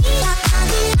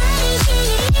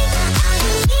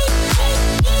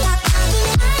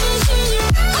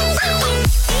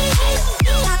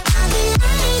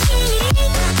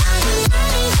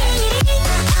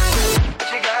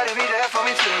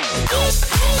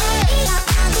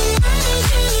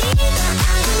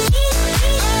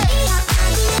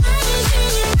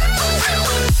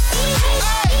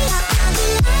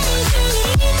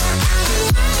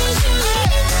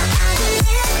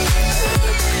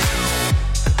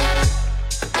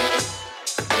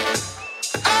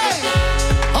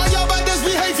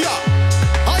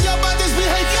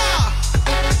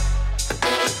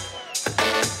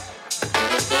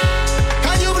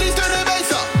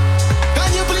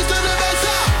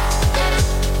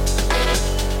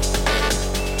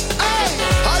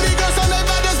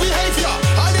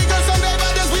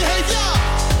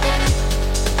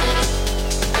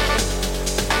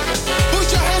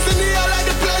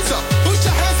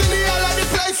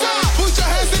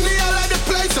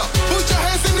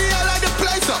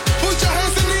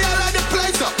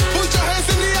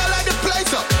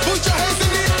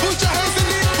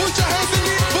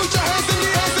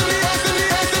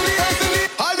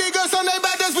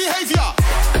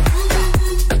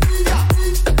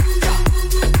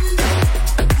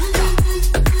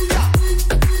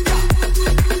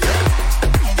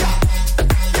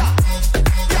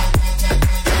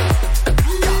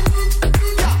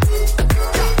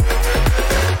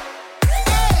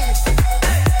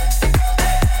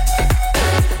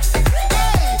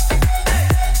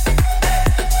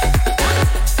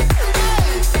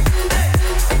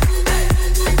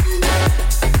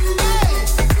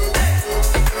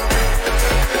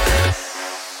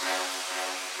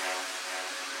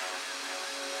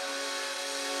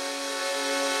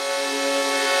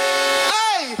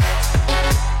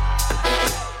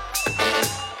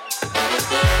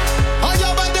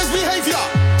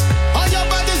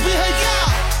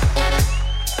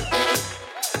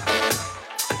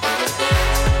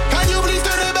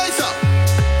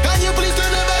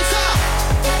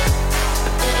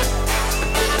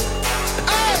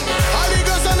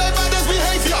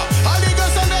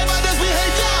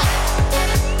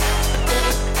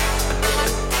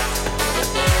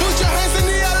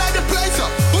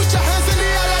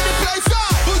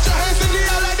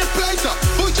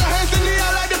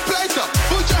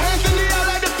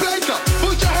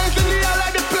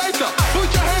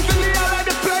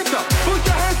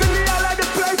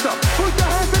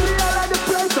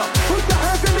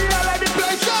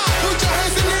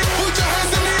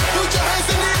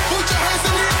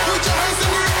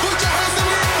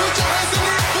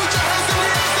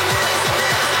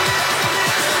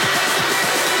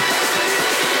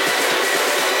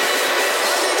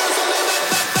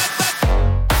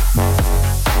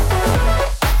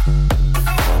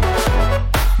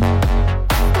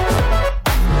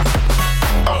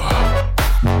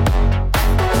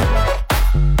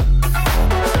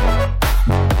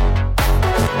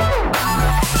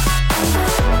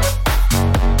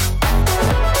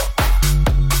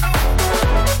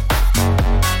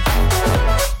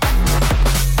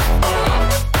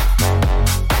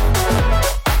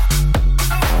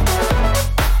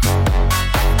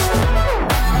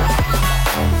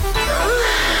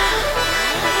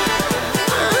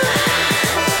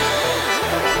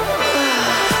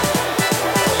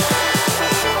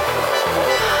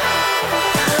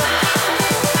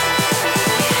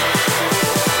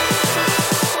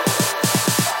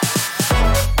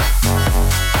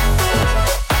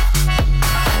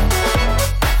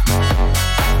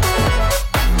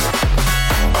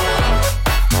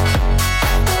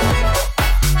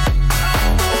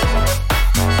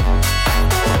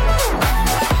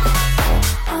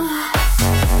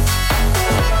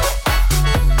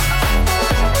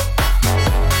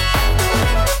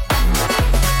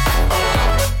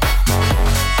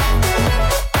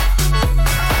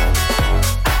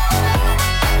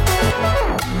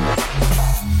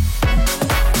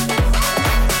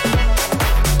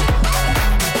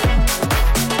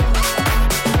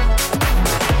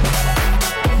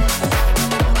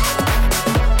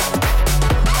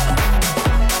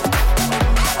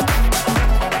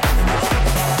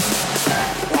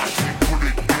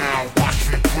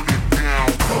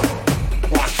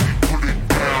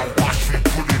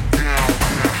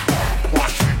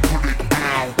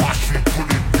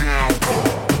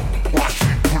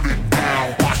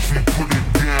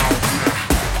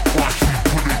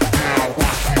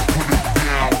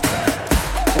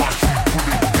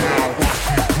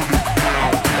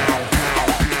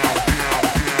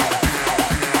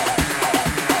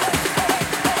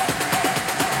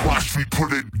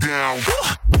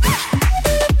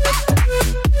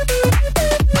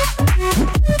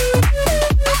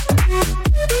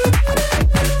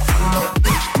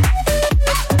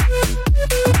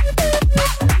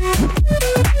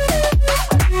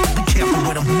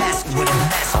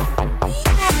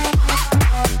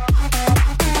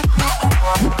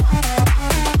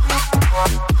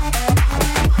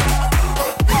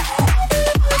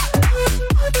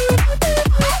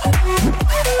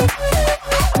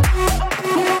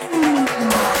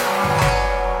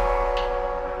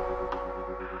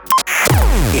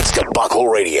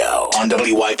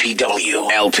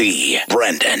 LP,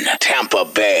 Brendan, Tampa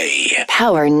Bay.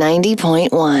 Power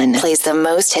 90.1 plays the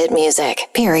most hit music,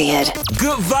 period.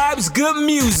 Good vibes, good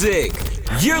music.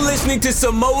 You're listening to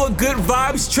Samoa Good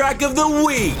Vibes Track of the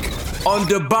Week on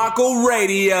Debacle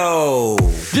Radio.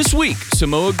 This week,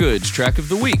 Samoa Good's Track of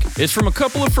the Week is from a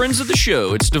couple of friends of the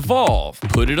show. It's Devolve,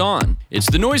 Put It On. It's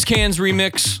the Noise Cans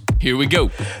remix. Here we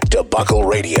go. Debacle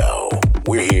Radio.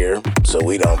 We're here so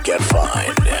we don't get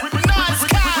fined.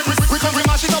 We come to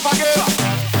mash it up again.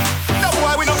 No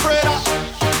boy, we no afraid of.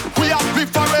 We have live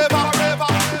forever.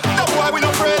 No boy, we no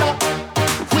afraid of.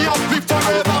 We have live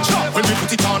forever. When we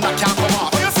put it on, that can't come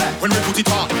off. When we put it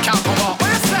on, it can't come off.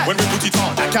 When we put it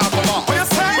on, that can't come off. When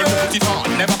we put it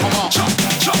on, never come off.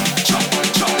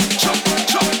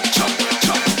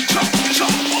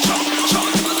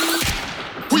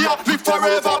 We have live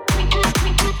forever.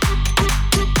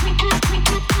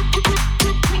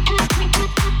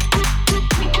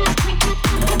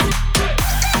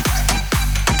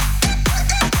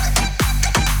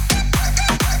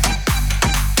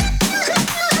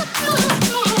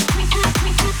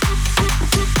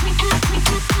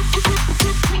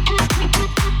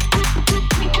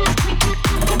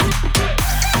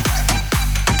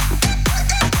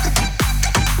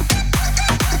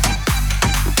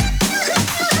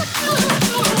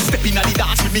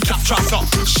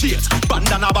 Shit,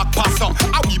 bandana back pass up.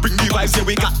 How we bring the vibes, yeah,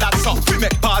 we got that up. We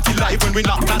make party live when we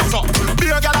knock that up.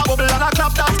 Beer got a bubble and a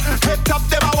clap that. Head top,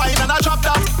 them a wine and a drop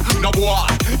that. No boy,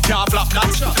 can't flap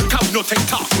that. Come no take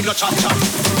talk, we no chat chat.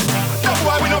 No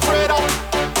boy, we no afraid of.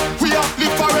 We have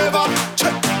live forever.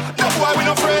 No boy, we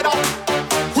no afraid of.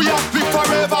 We have live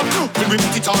forever. When we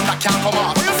put it on, that can't come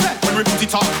off. When we put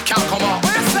it on, can't come off.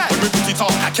 When we put it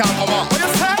on, that can't come off.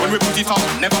 When we put it on,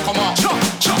 never come off.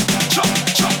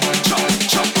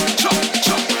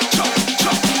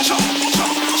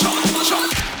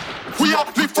 We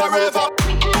have live forever.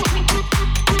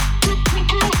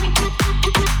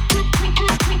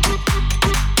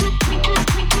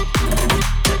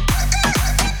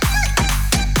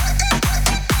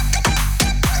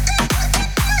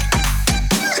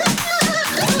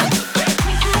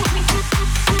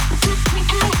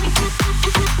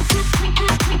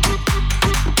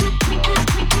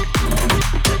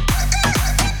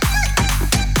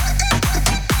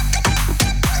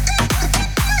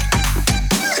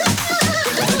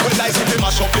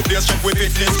 Check we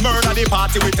hit list, murder the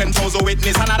party with 10,000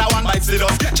 witness. Another one bites the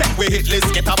dust. Check we hit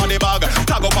list, get up on the bag.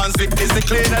 Tag up and zip is the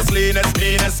cleanest, leanest,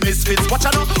 meanest misfits. Watch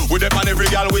out, we up on every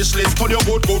girl wish list. Put your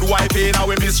good wife in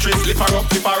our mistress. Lift her up,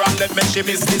 and let me she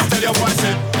miss this. Tell your voice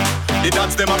it, the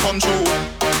dance them a come true.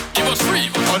 Give us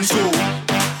free, on two.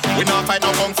 We not fight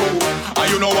no kung fu. And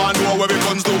you know I know what we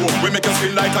guns do. We make you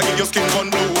feel like I give your skin gun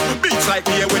blue. Beats like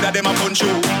me, whether them a punch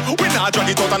you. We not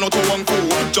drag it out and not to one fool.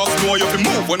 Just know you can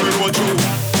move when we roll through.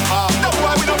 No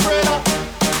boy, we no afraid of.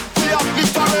 We have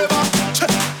live forever.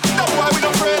 No boy, we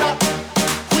no afraid of.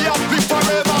 We have live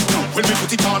forever. When we put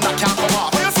it on, that can't come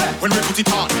off. When we put it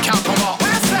on, it can't come off.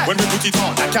 When we put it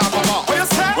on, that can't come off.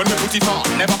 When we put it on,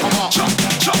 never come off.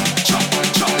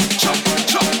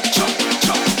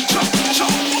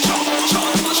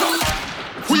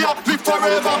 We have live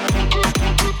forever.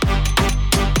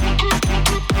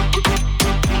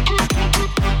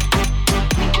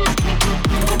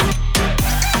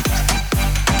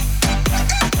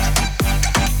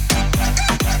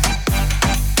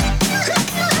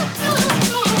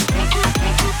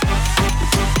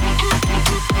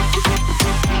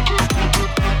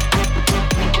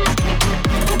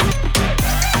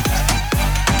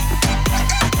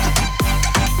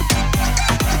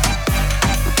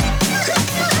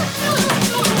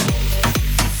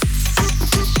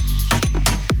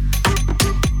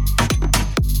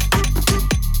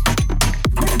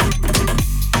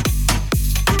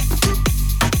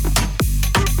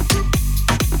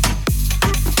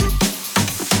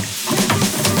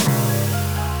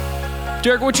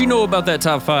 Derek, what you know about that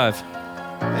top 5?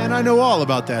 And I know all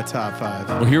about that top 5.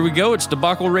 Well, here we go. It's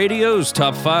Debacle Radio's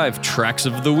top 5 tracks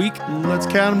of the week. Let's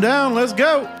count them down. Let's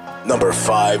go. Number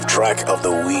 5 track of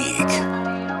the week.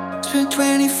 It's been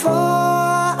 24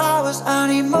 hours, I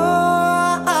need more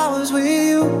hours with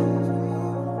you.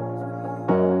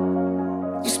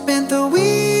 You spent the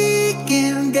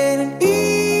weekend getting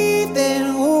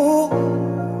even, ooh.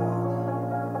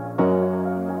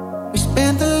 We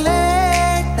spent the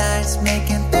late nights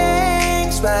making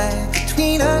things right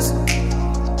between us.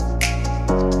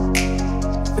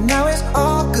 But now it's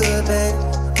all good, babe.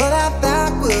 But I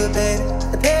thought would, babe.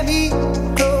 Let me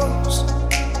close.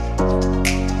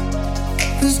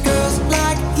 'Cause girls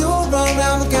like you run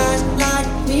around with guys like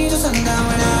me till sundown.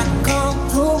 When I come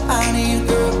through, I need a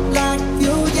girl like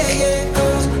you, yeah, yeah.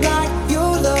 Girls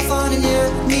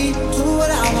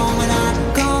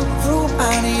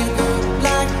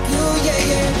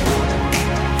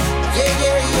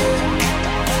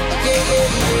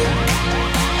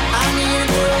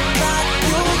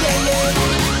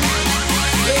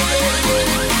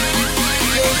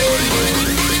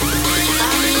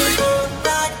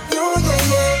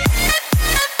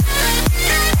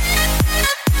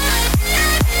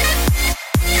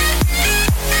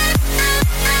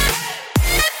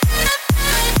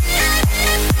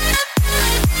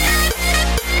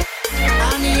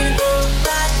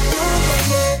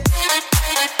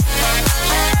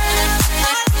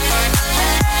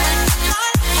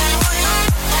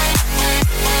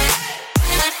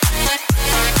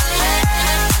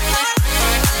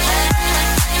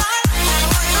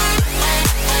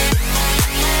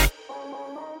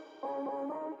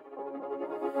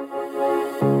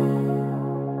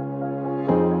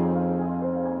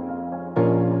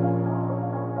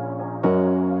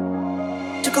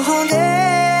took a whole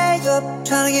day up,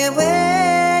 trying to get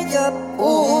way up.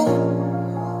 Ooh.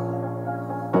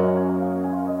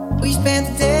 We spent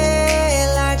the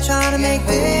daylight trying to make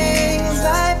things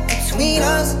right between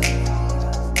us.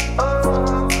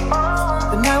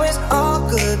 But now it's all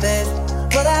good, babe.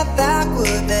 Roll that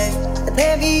backward, babe. And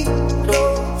let me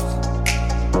close.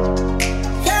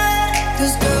 Yeah,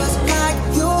 'cause girls like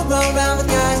you roll around with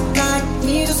guys like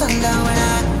me till sundown. When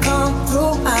I come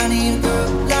through, I need a girl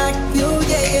like you,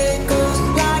 yeah, yeah. Girls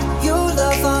like you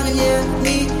love fun and yeah,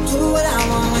 me do what I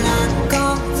want. When I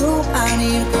come through, I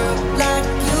need a girl like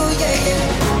you, yeah, yeah.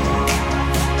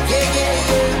 Yeah, yeah,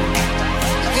 yeah.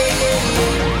 Yeah, yeah,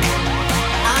 yeah.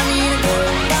 I need a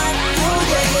girl like you,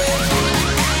 yeah, yeah.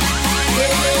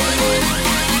 Yeah, yeah, yeah.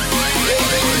 Yeah,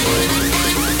 yeah, yeah.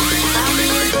 I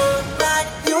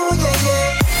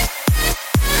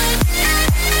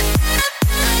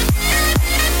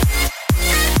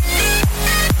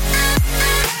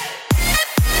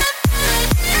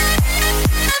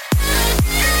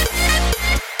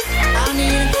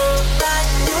need a girl like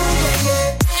you, yeah, yeah.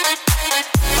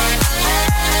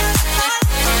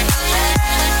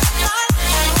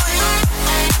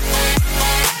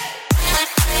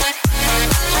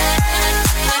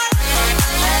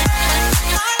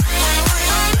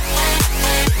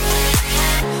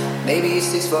 Maybe it's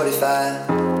 6:45,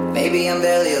 maybe I'm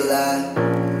barely alive.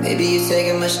 Maybe you're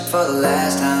taking my shit for the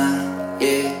last time,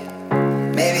 yeah.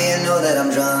 Maybe I know that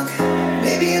I'm drunk,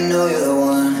 maybe I know you're the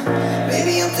one.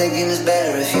 Maybe I'm thinking it's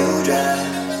better if you drive.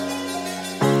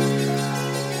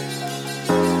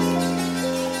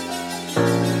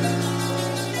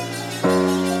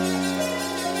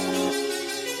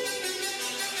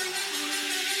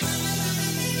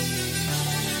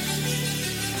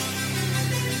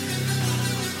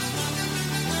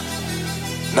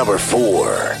 Number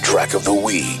 4, track of the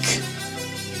week.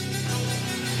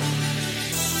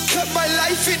 Cut my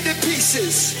life into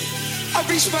pieces. I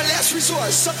reach my last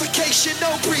resort, suffocation, no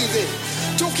breathing.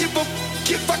 Don't give a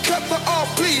if I cut my arm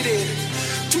bleeding.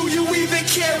 Do you even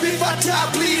care if I die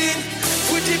bleeding?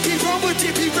 Would it be wrong, would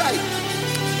it be right?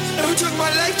 Who took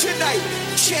my life tonight?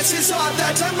 Chances are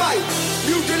that I might.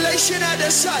 Mutilation at the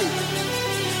sight,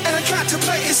 and I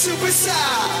contemplating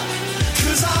suicide.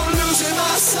 'Cause I'm losing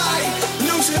my sight,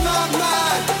 losing my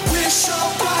mind. Wish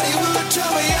somebody would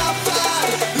tell me I'm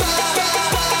fine.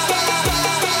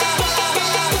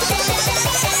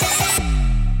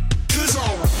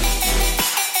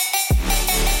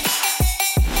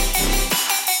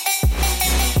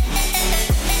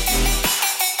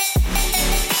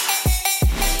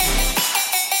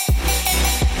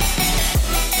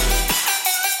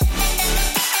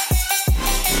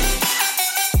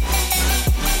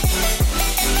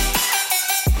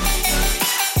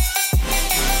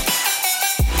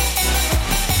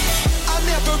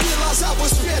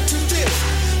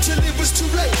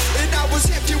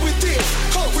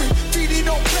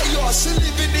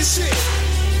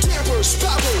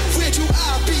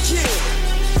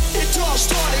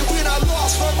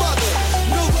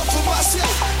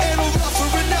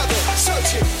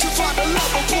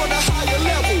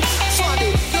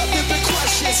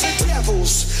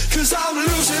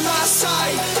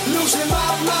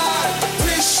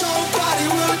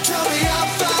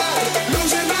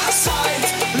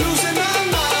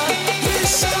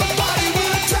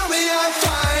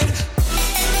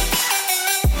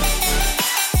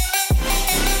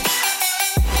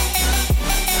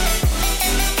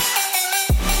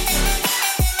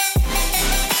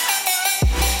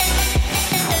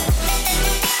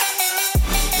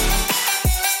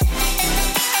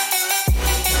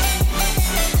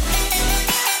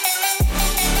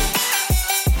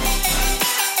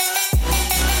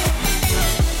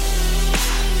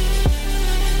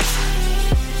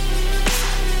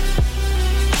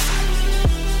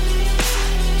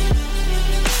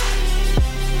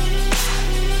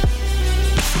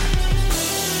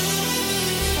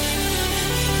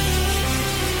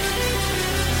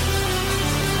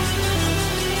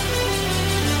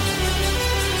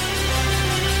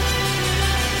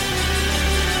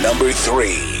 Number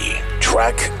 3,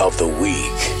 track of the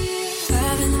week.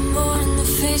 5 in the morning, the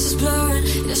face is blurring.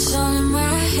 It's all in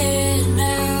my head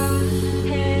now.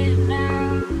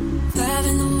 5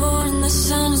 in the morning, the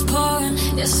sun is pouring.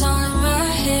 It's all in my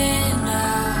head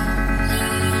now.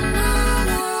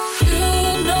 You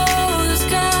know there's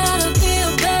gotta be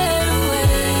a better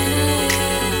way.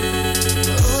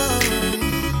 Oh,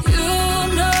 you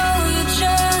know you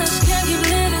just can't keep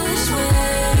living this way.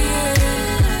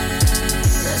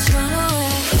 Let's run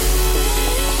away.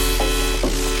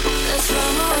 Let's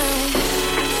run away.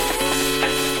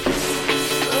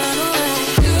 Run away.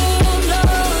 You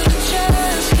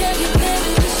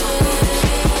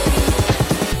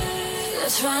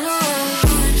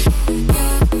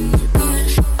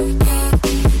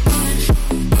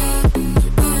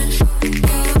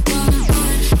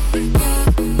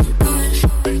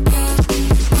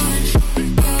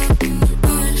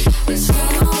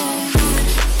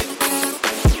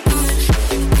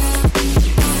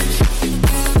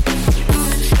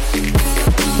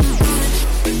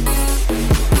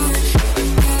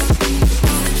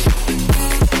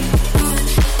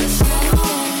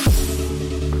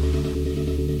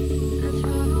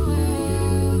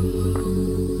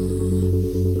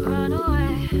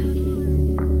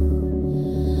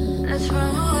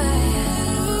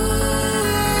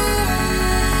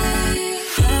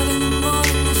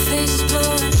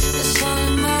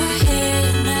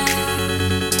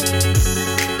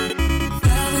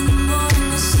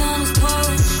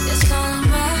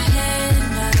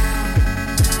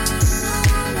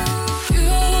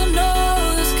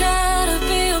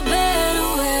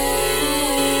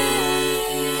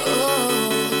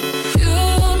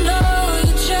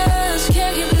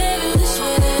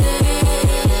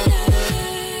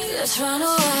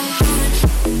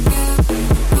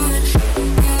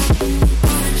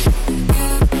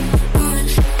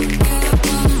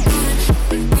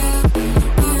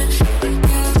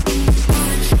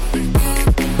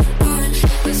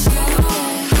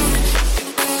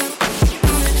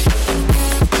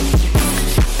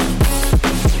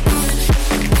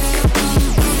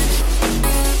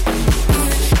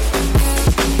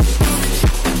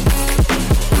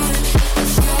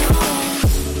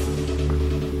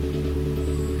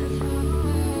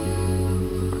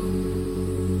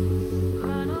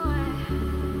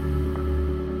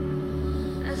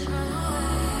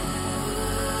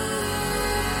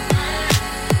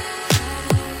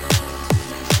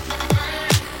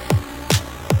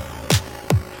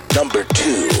Number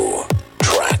 2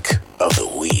 track of the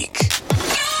week.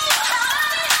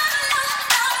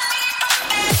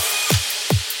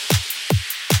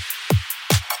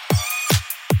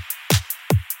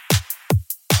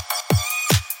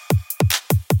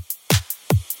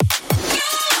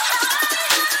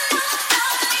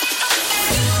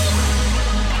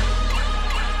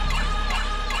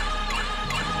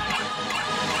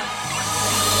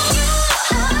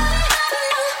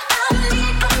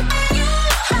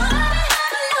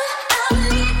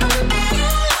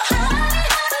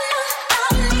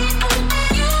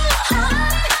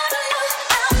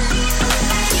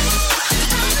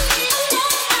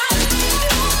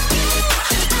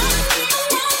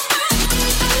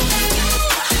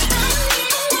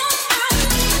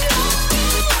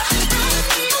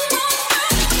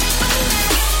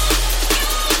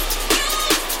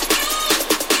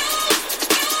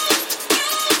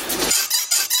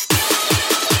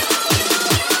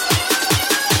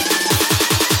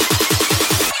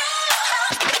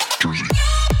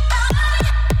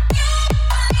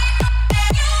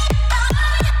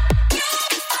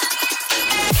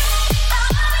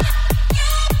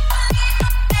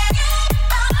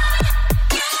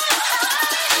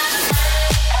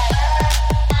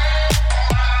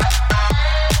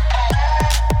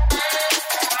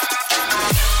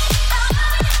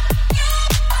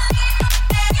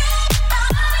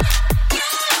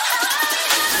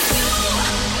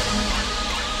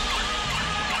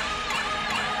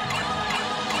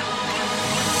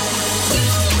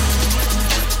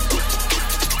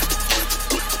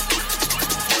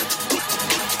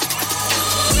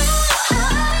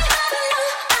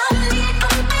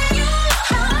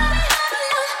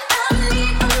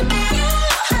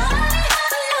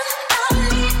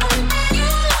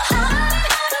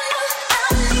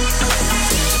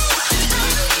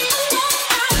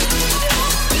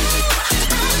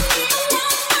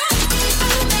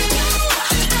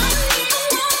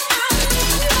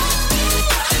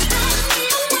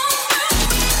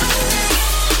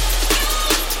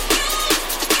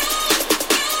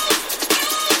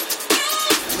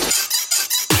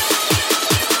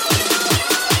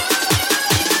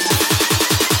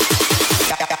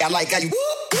 like how you.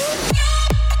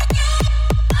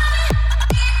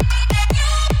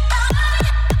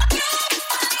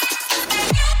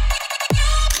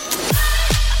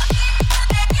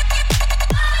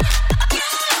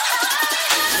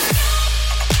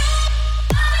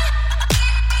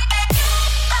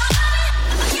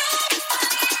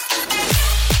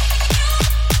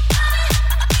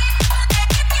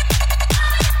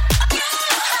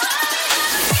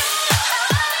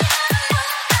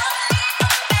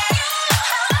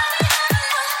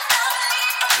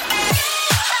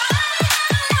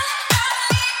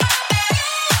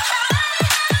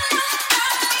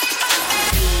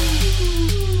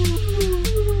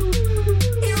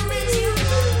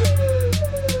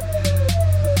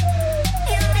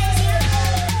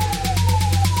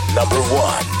 Number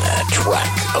 1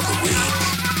 track of the week.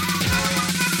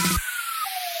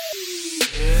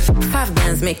 5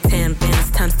 bands make 10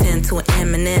 bands times 10 to an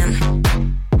Eminem.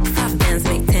 5 bands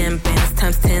make 10 bands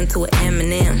times 10 to an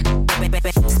Eminem.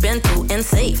 Spend 2 and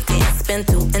save 10. Spend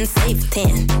 2 and save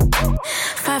 10.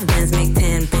 5 bands make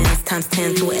 10 bands times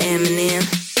 10 to an Eminem.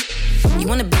 You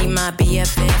wanna be my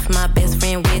BFF, my best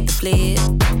friend with the flip.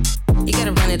 You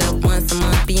gotta run it up once a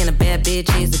month. Being a bad bitch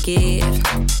is a gift.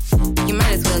 You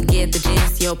might as well get the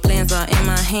gist. Your plans are in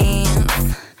my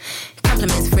hands.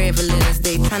 Compliments frivolous,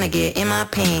 they tryna get in my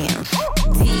pants.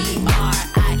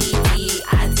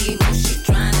 T-R-I-E-D-I-D, who she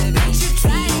tryna be?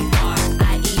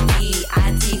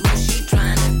 T-R-I-E-D-I-D, who she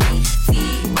tryna be?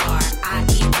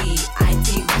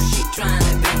 T-R-I-E-D-I-D, who she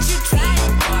tryna be? T-R-I-E-D-I-D, who she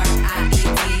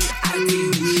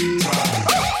tryna be?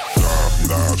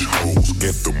 Top-notch hoes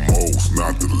get the most,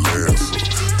 not the lesser.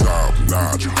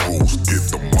 Top-notch hoes get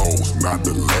the most, not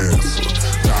the lesser.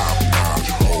 Top-notch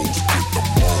hoes get the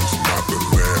most, not the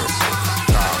lesser.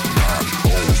 Top-notch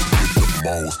hoes get the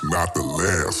most, not the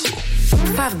lesser.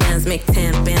 5 bands make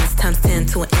 10 bands times 10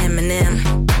 to an Eminem.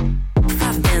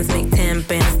 5 bands make 10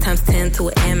 bands times 10 to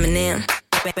an Eminem.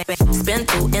 Spend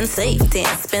 2 and save 10.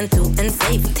 Spend 2 and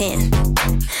save 10.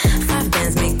 5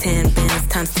 bands make 10 bands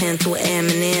times 10 to an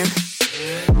Eminem.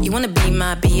 You wanna be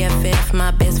my BFF,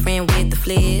 my best friend with the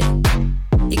flip.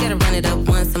 You gotta run it up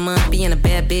once a month. Being a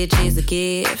bad bitch is a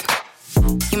gift.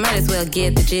 You might as well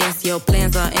get the gist. Your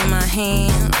plans are in my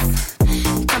hands.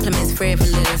 Compliments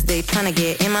frivolous, they tryna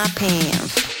get in my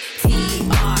pants.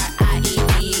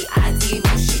 T-R-I-E-D-I-D,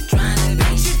 who she tryna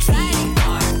be?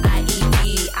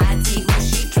 T-R-I-E-D-I-D, who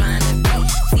she tryna be?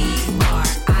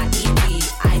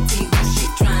 T-R-I-E-D-I-D, who she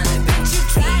tryna be? T-R-I-E-D-I-D, who she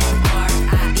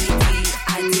tryna be?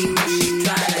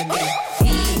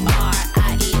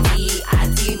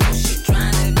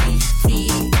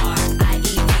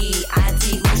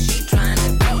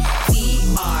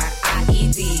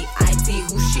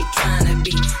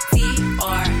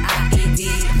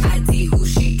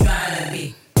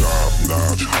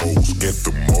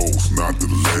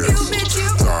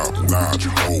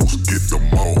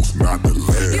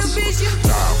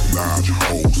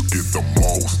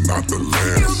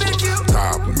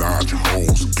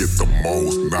 get the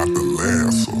most, not the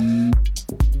lesser.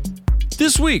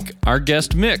 This week, our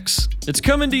guest mix. It's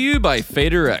coming to you by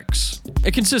Fader X.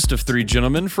 It consists of 3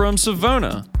 gentlemen from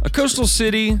Savona, a coastal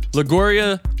city,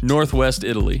 Liguria, northwest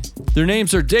Italy. Their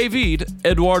names are David,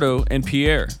 Eduardo, and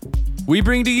Pierre. We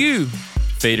bring to you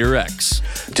Fader X.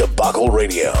 Debacle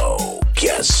Radio,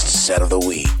 guest set of the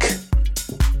week.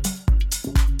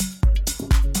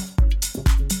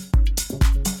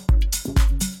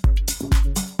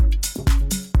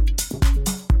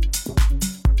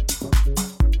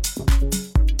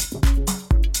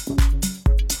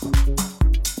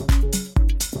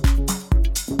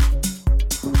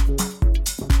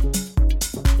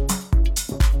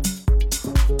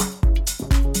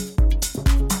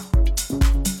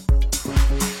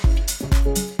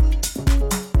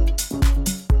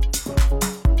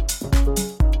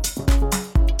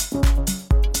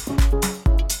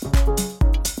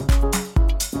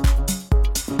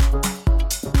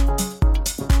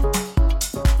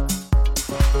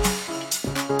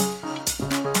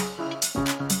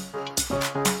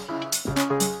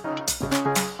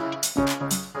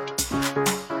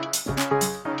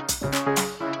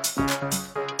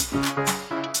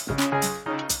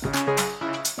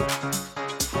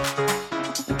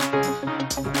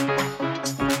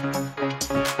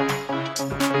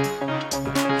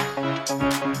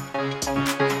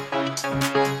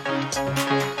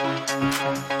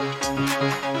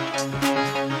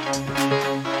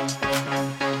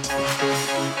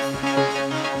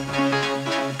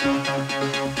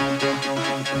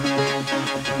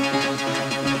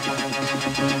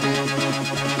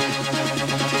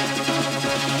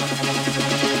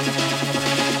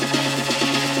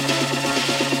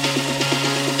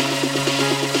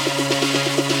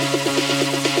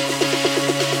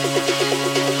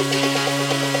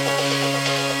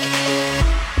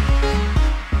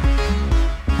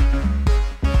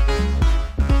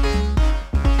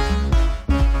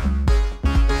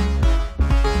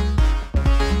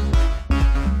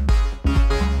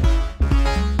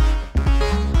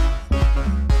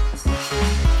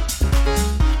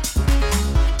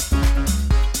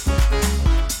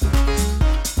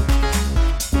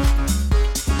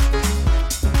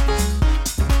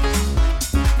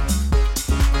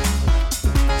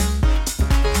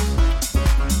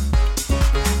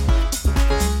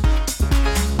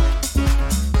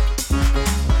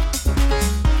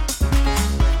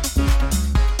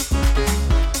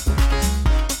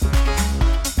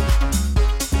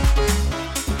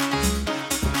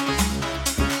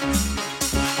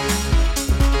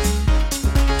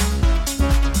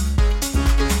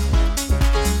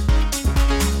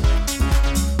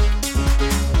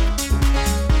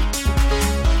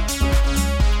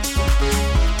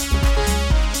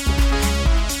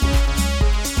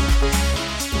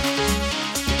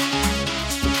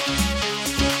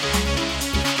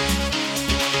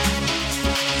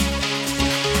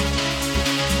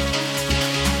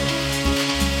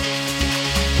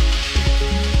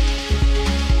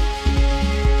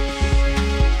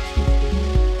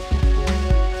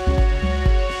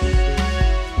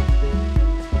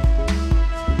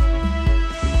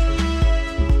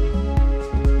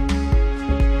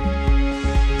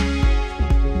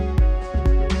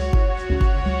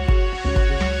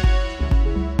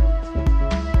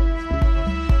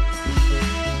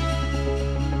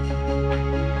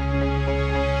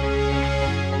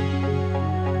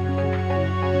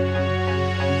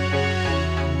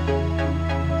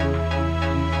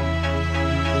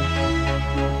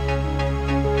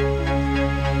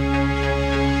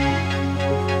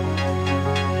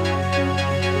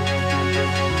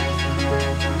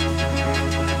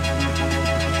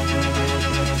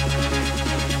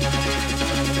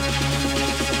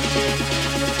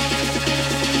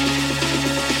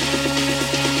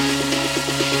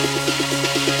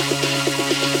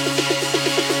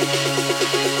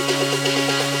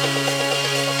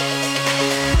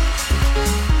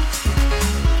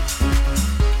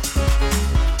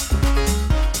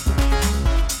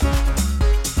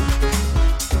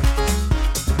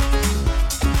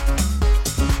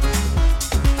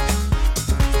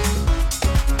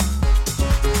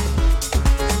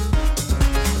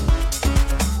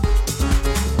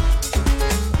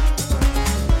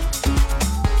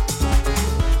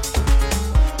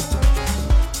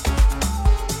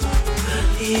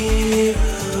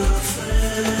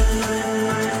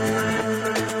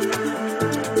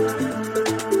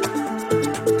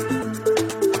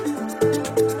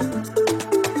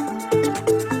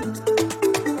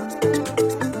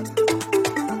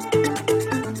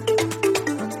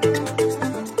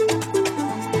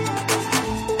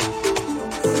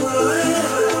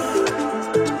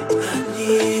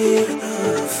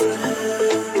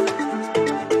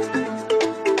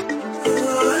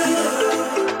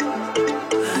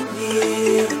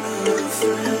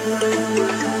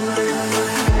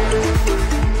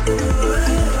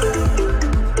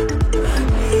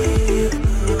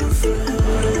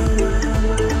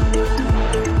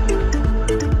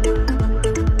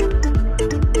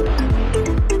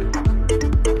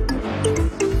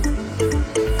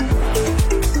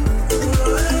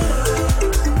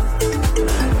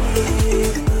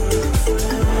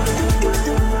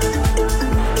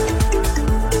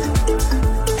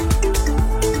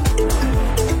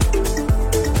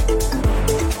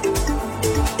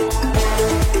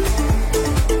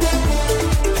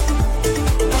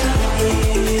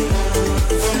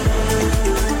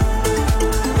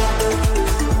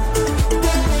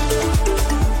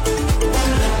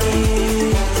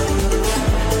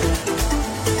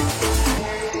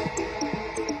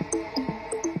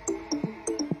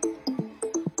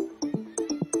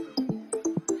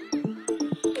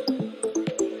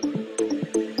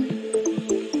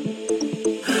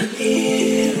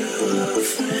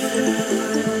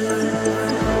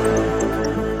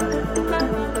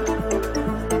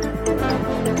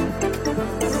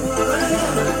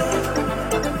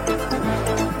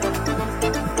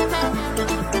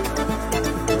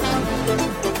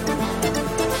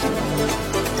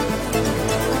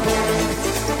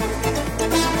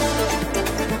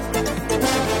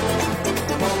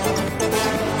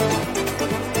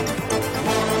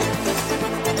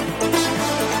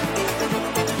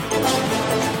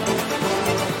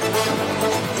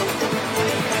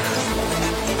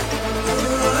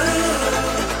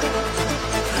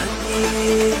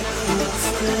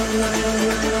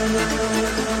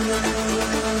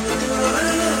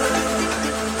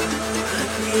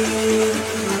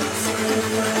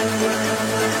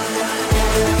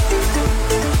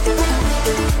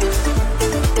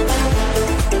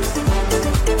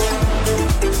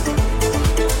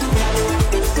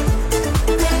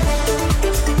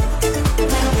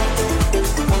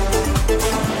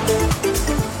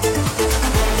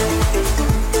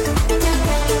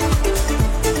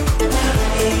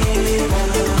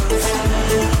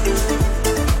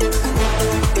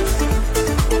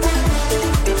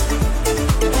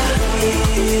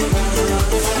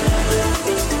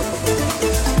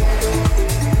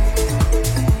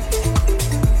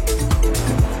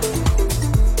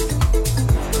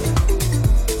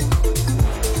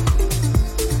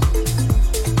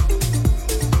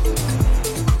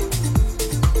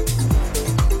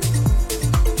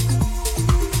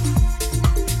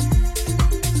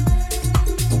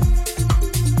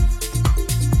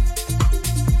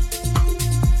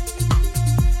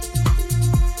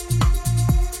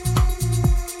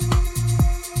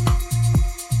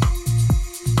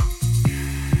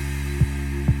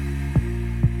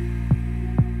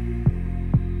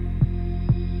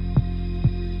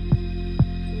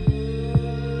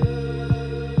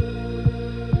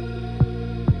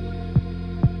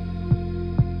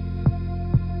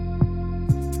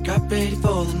 ready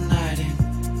for the night in.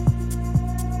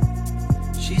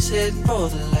 She's heading for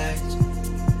the lights,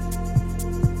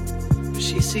 but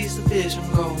she sees the vision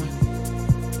going,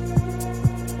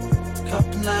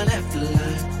 cupping line after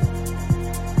line.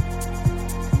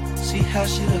 See how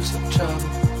she looks like trouble,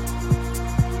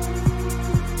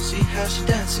 see how she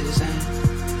dances and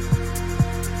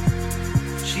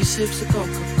she sips the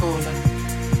Coca-Cola.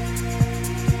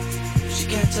 She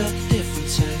can't tell the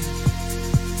difference, yeah.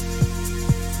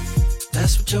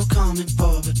 That's what you're coming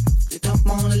for, but they don't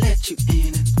wanna let you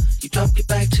in. And you drop your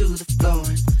back to the floor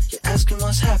and you're asking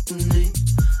what's happening.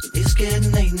 It's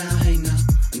getting late now, hey now,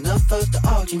 enough of the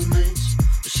arguments.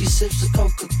 But she sips the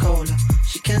Coca-Cola,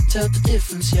 she can't tell the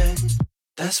difference yet.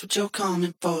 That's what you're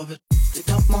coming for, but they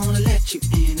don't wanna let you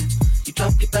in. And you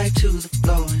drop your back to the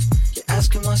floor and you're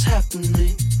asking what's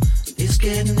happening. It's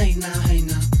getting late now, hey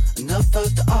now, enough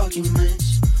of the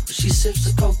arguments. But she sips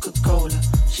the Coca-Cola,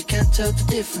 she can't tell the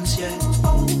difference yet.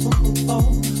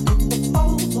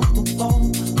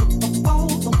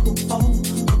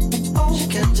 She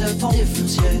can't tell the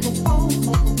difference yet.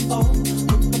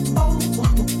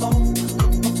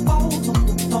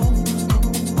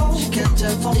 She can't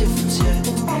tell the difference yet.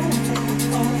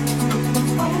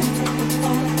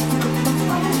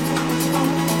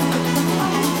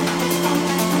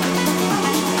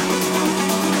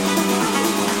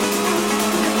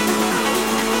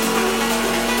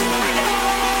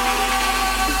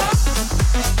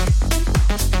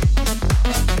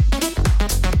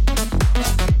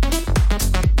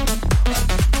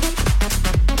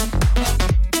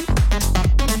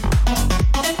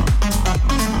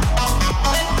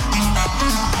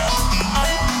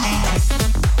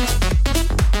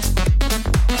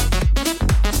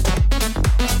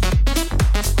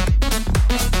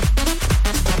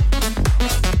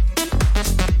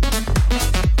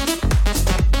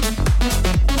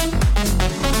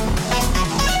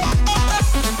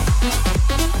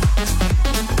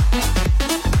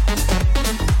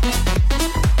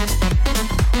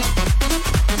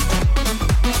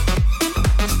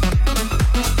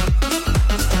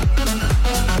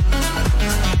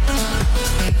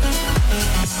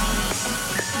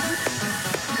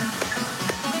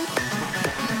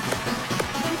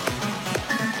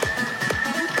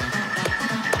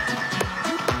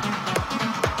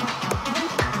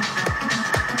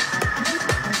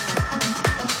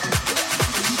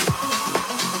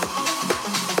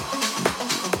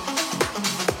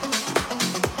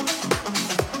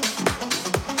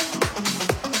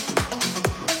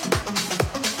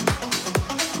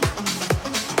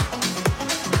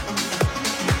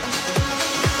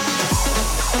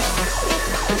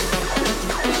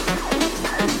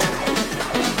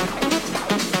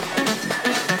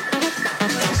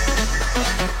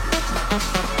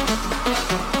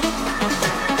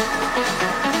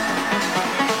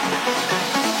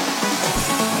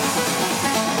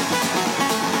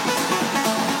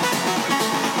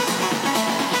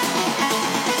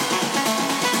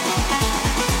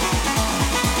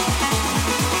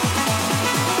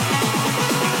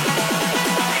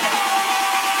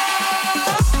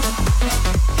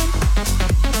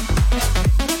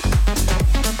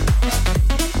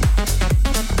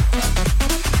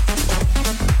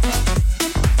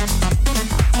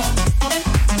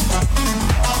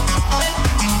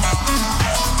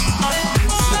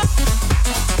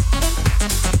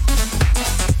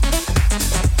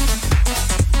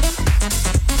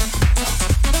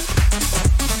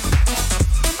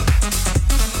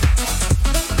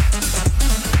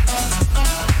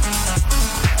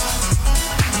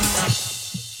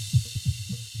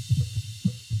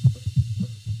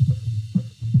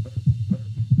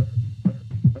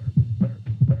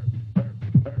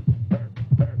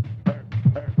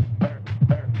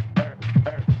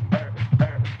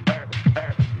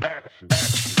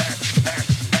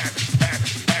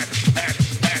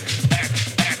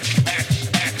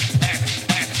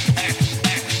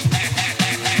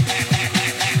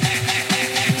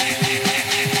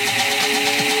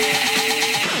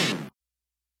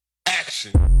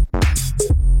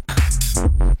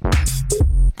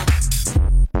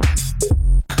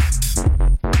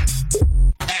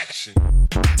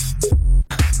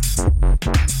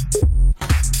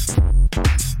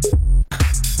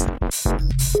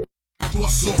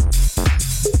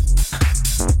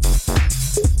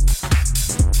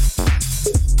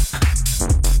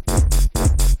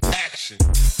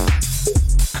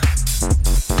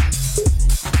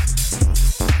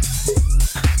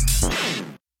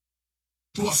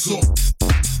 What's up?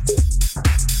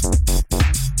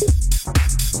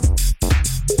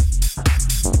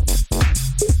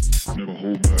 Never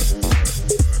hold back.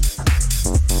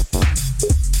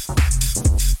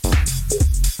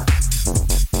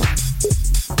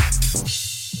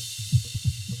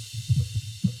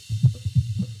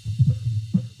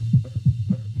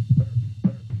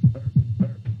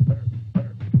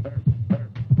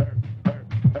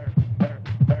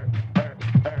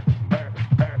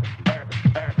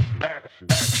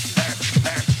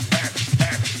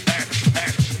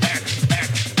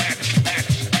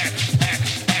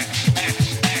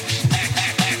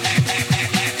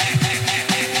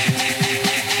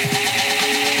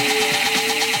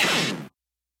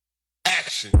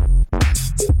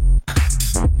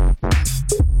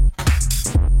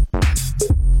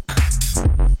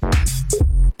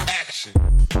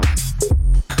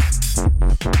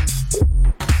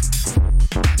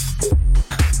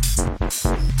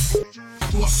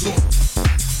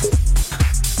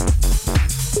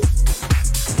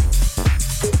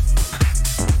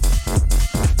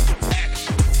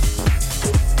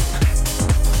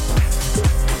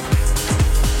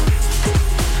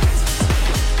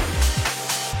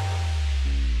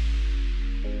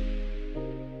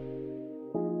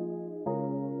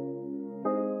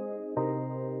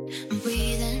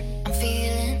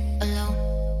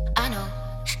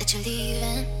 that you're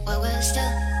leaving, well, we're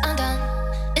still undone.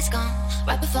 It's gone,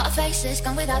 right before our faces,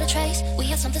 gone without a trace. We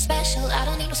had something special, I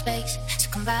don't need no space. So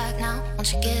come back now,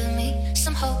 won't you give me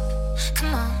some hope?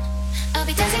 Come on, I'll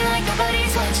be dancing like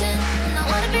nobody's watching, and I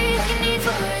wanna be all you need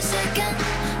for a second,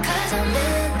 'cause I'm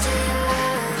into you.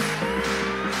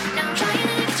 Now I'm trying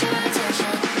to get your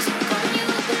attention, so I'm calling you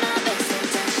up with my best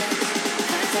intentions,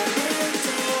 'cause I'm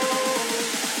into you.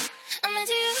 I'm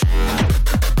into you.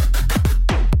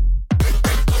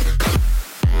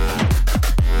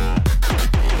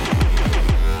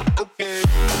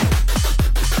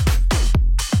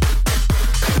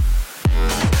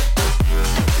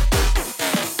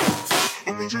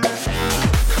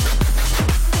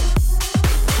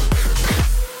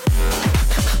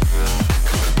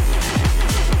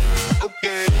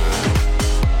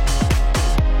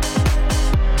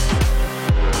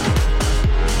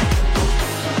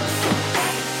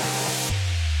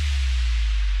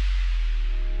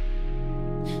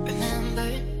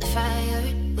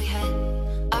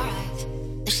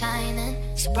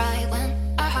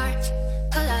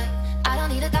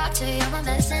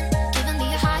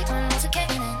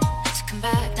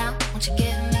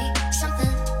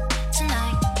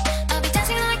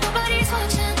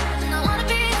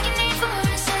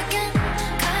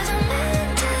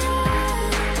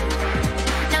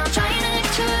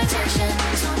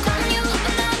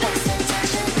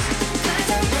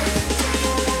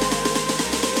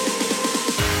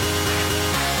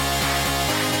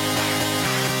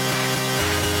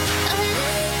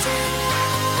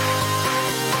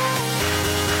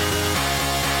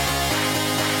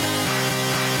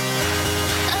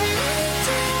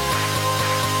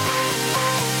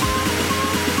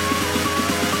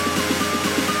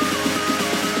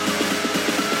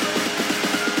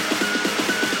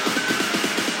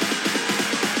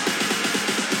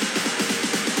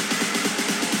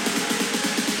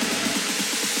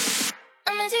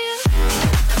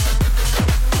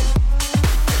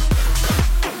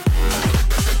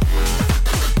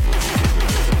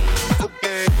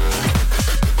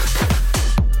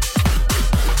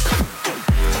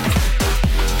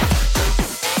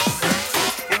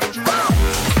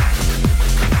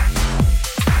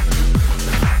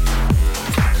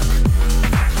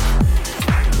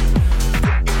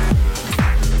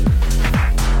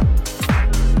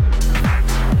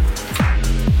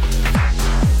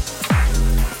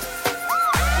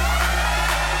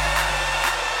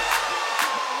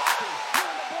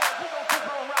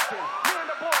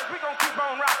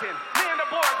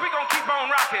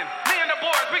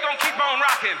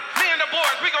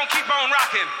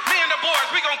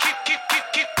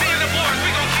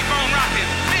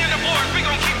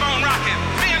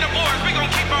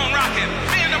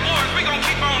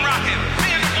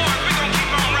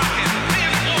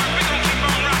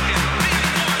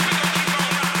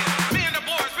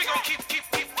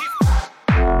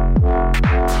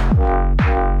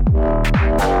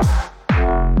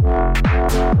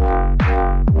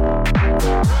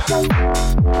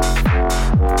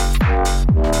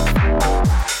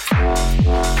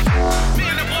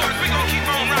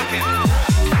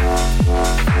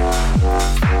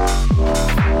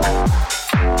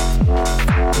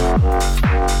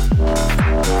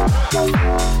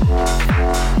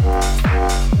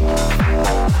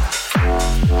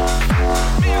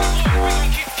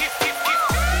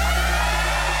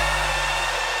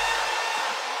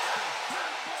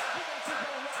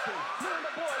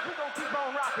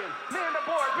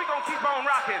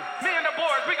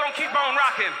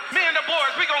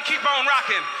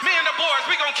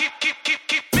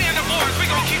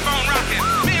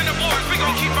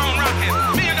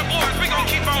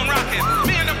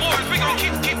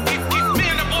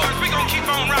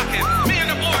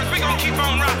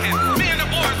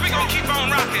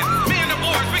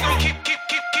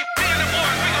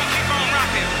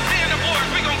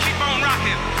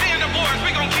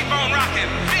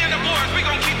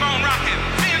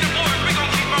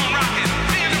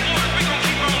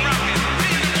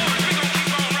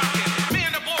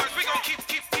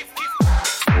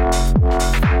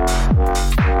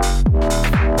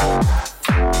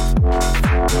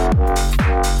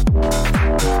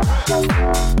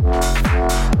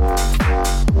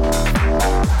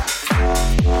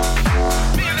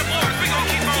 Me and the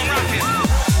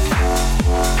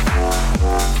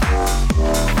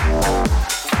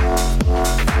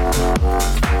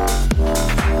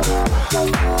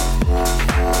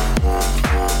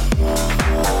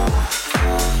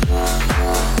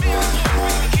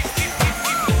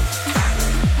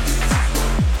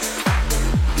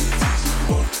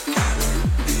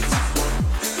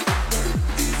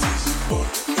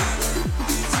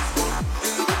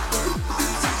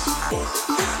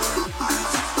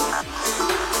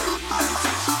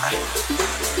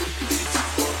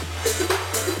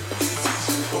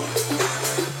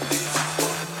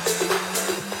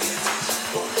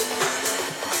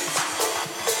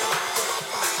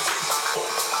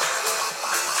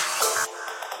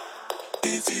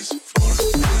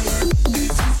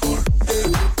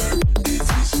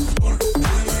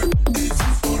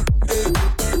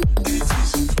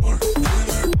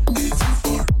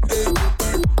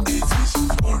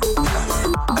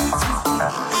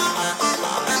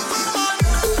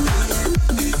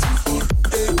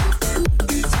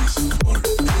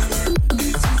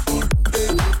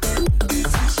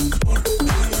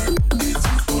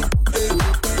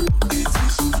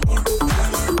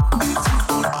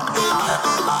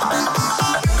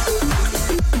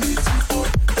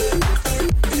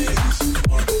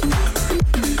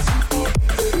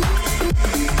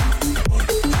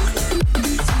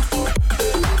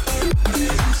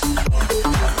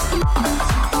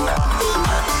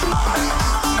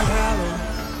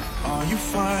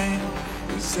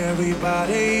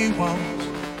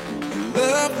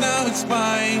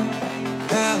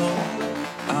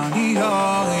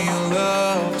all your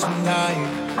love tonight.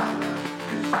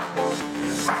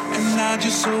 And I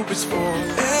just hope it's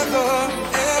forever,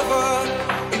 ever.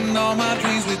 In all my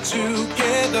dreams we're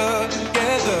together,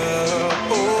 together.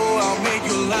 Oh, I'll make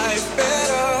your life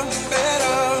better,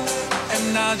 better.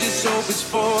 And I just hope it's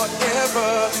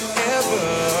forever,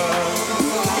 ever.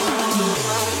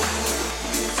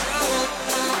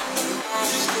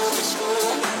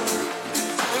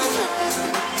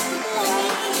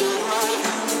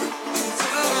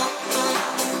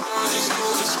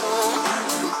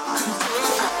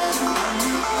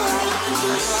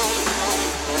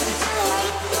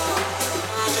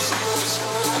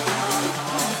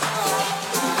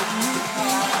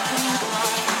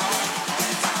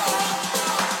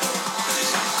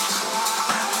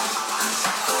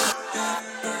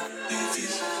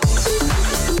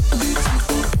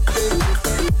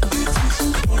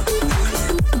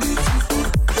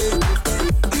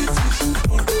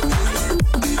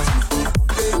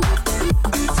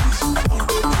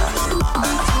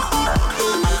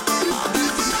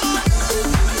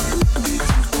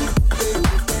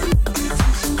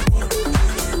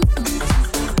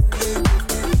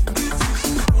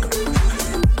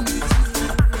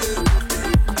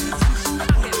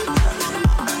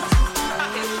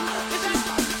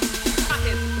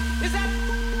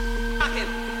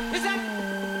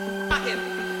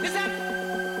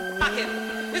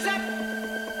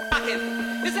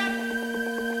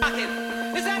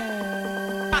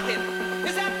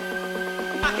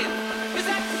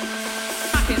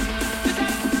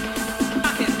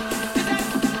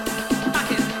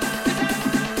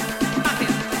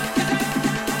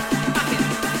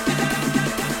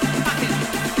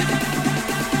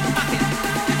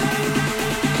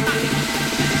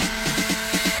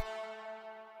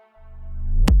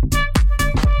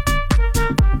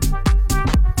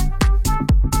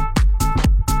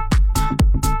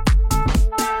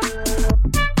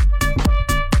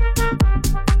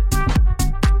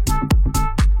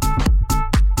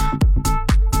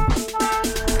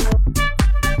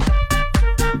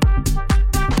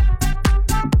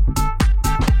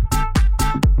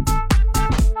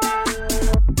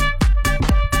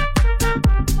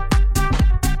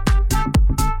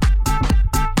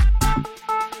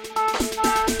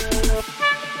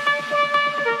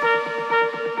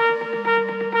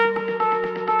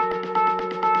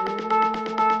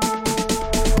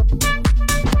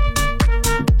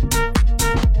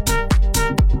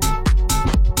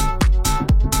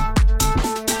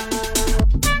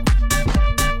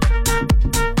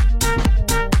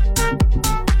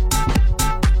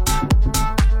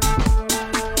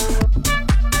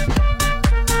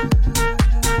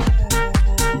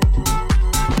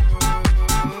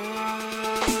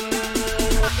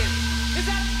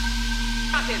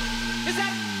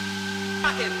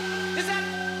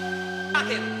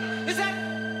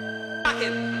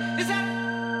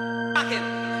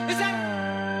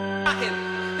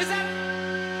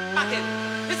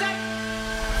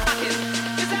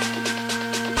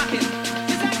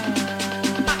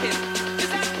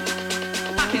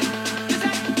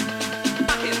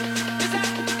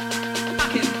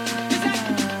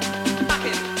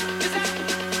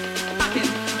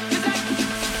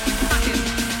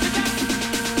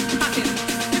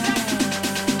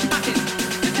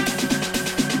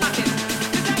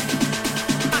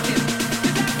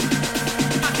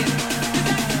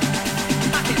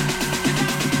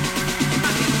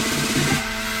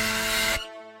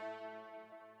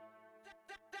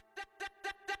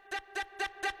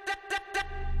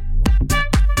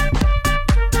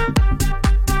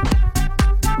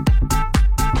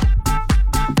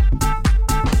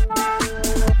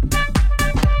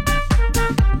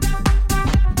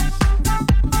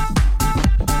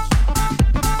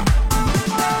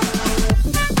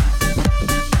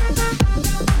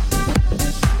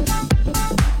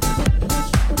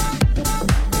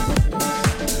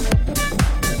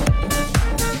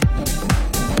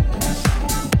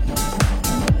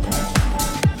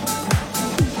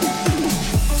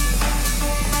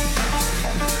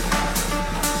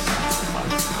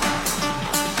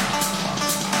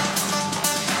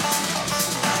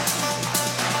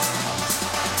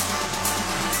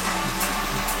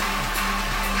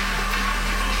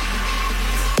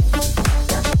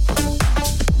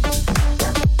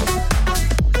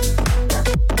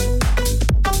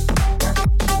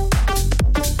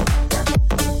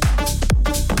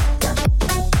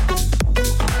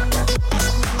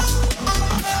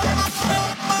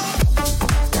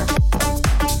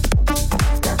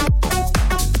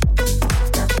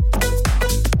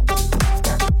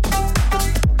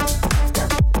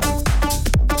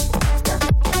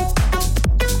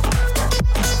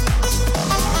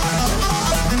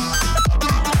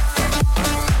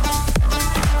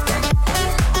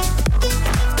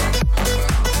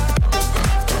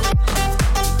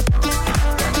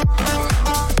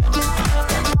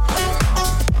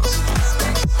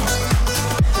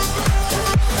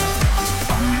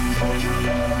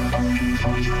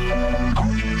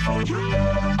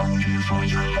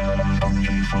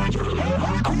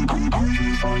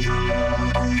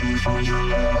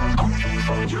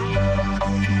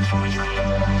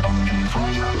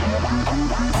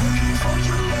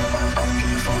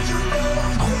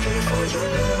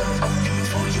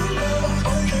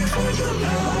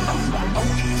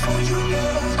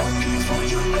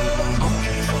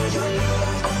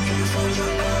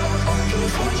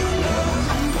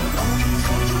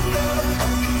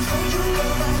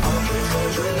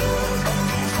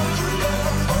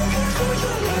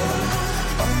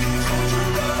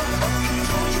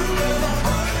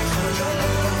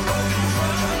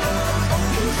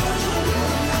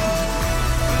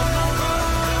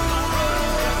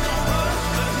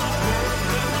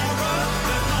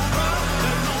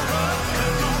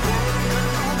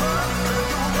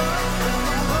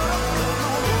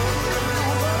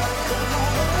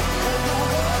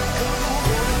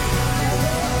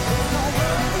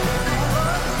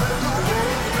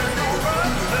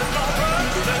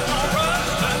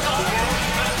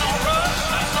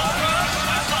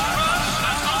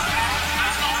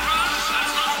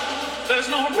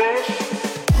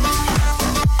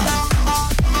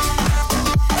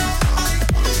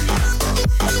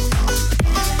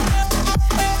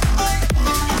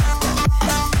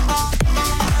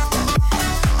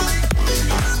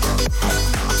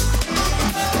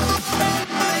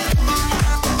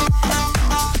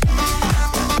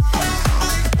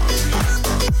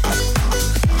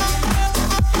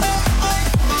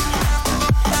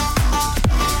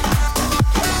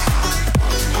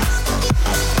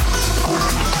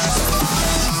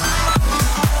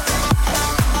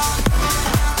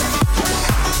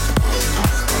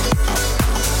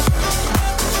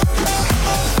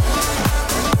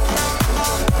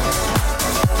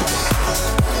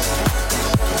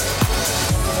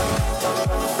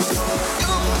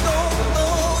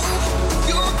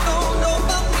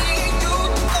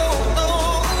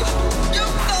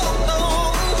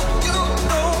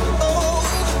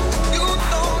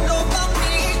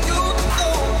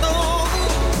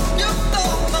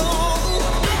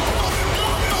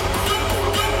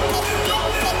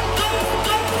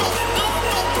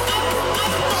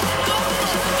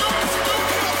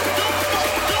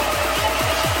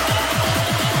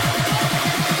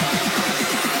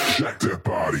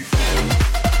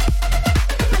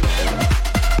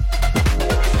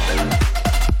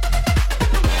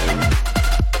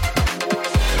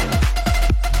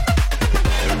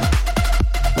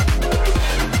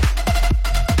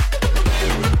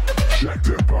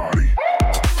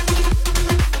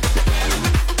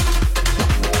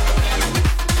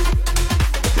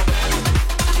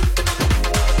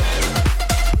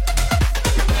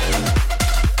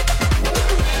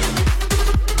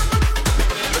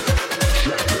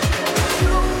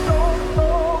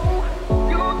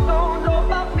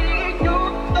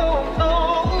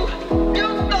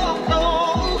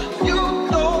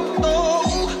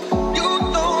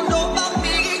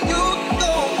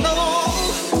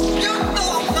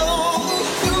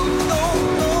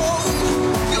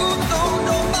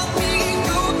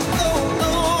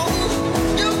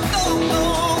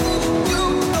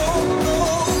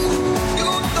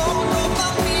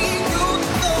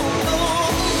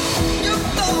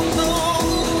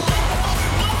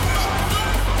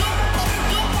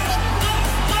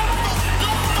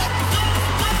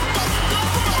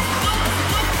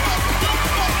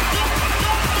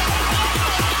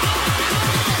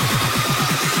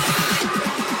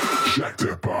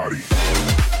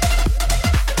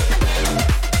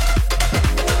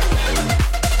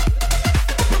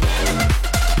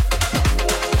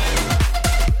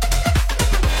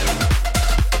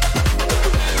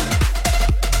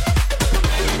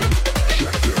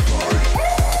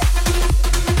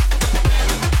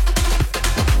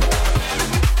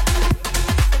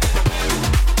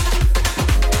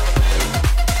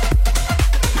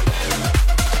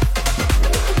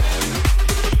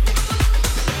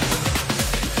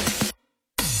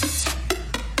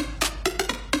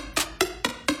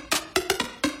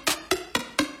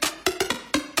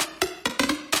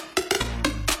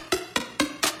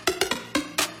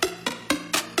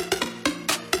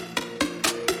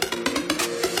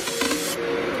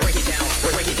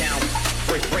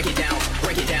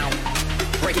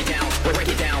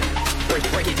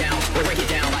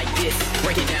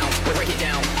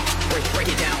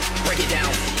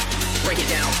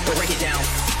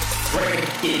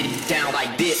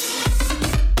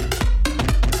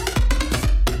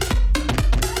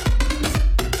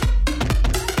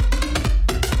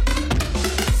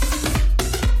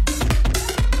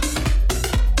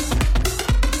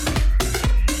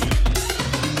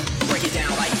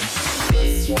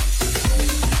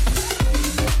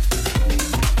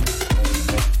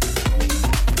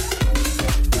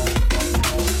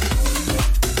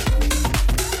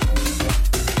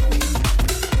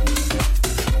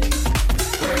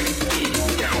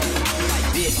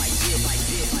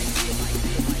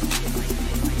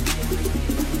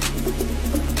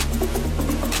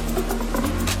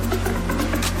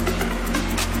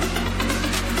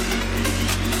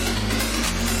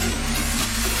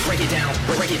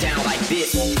 break it down like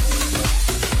this.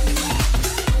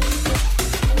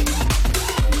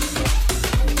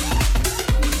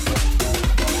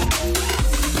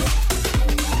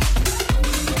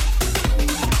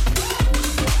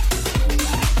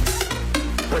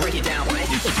 Break it down like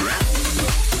this.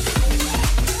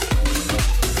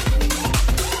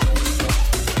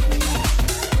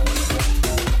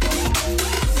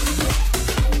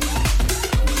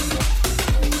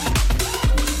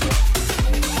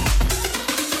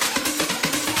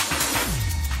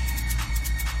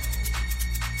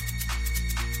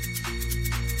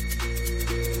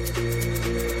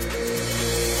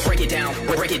 Break it down,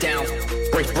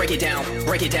 break it down,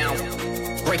 break it down,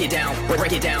 break it down,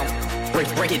 break it down, break it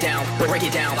down, break it down, break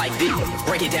it down like this.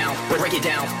 Break it down, break it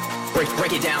down, break it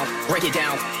down,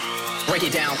 break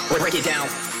it down, break it down, break it down,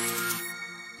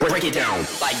 break it down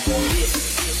like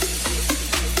this.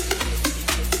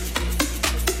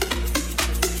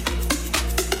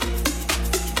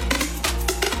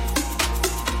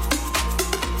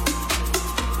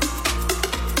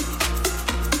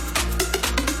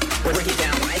 Break it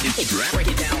down, break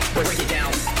it down, break it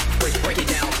down, break it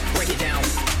down, break it down,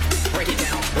 break it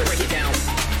down, break it down,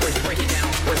 break it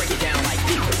down, break it down like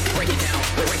this. Break it down, break it down, break it down,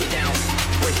 break it down,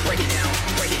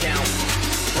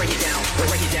 break it down,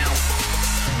 break it down,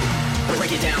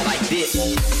 break it down like this.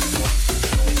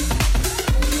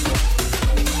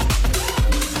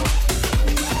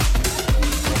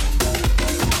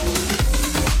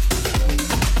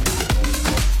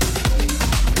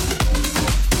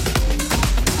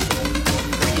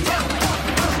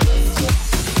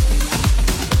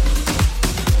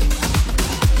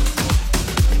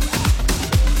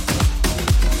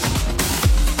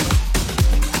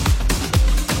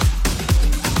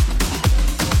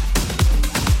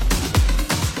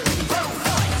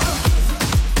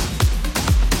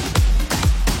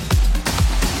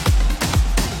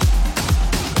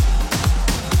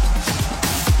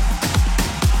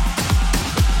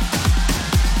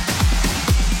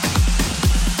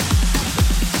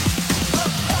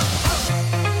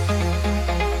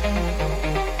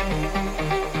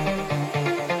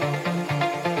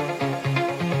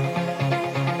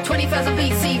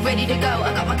 Ready to go.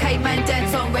 I got my caveman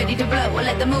dance on, ready to blow. I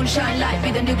let the moonshine light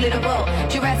be the new glitter ball.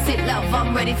 Jurassic love,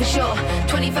 I'm ready for sure.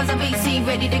 20,000 BC,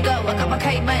 ready to go. I got my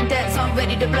caveman dance on,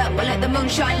 ready to blow. I let the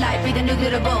moonshine light be the new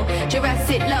glitter ball.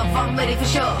 Jurassic love, I'm ready for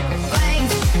sure.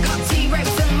 Bangs, got T-Rex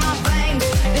in my veins.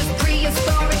 This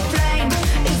prehistoric flame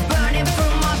is burning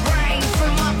through my brain,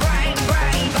 through my brain,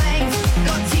 brain. Bangs,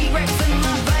 got T-Rex in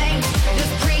my veins.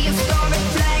 This prehistoric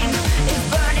flame is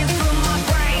burning through my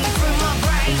brain,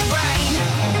 brain.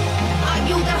 Are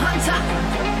you the hunter?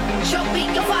 Show me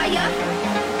your fire.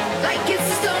 Like it's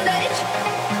a stone age,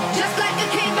 just like a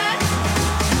caveman.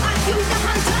 Are you the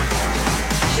hunter?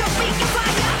 Show me your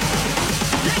fire.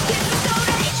 Like it's a stone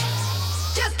age,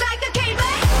 just like a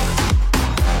caveman.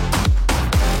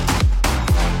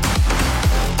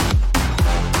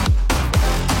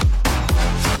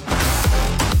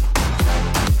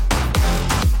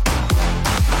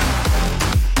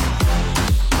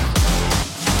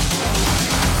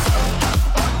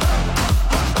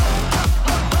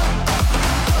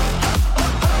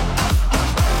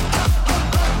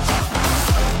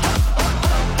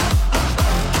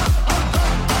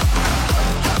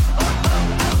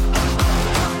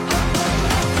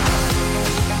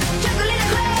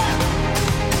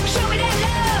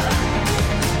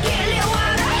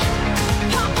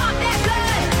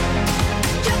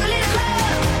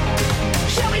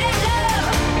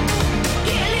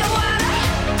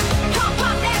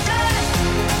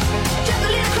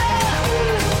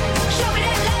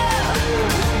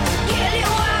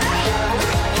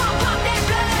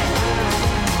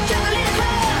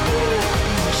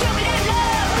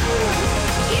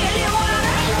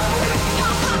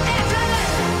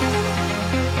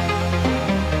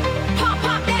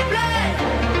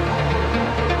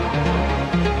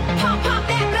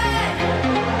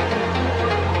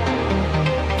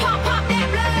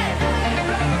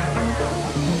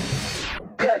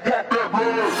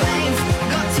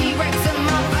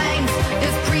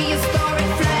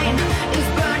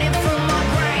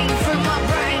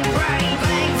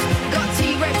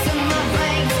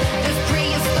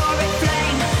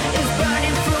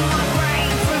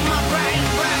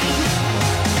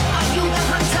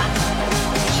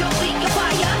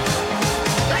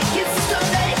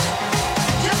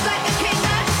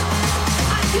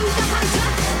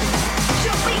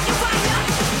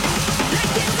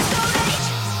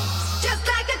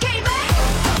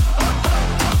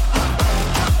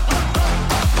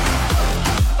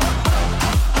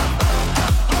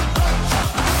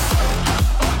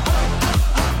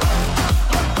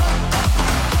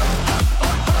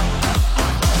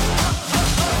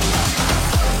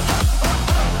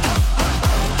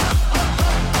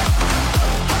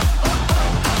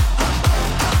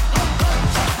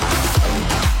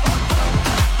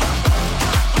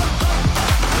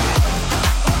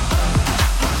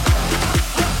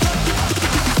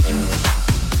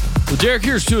 Derek,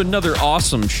 here's to another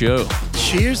awesome show.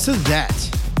 Cheers to that.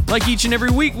 Like each and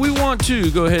every week, we want to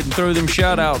go ahead and throw them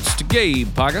shout-outs to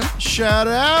Gabe Paga. Shout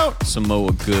out.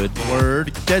 Samoa Good.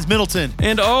 Word. Des Middleton.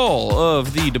 And all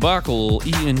of the Debacle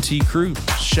ENT crew.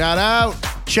 Shout out.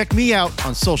 Check me out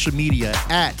on social media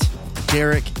at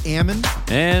Derek Ammon.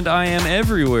 And I am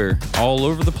everywhere, all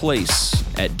over the place,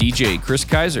 at DJ Chris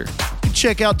Kaiser. You can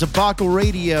check out Debacle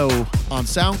Radio on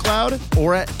SoundCloud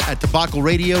or at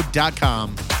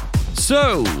debacleradio.com.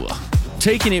 So,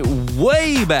 taking it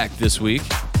way back this week.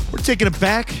 We're taking it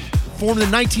back. Formed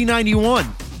in 1991.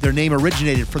 Their name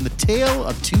originated from The Tale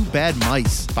of Two Bad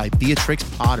Mice by Beatrix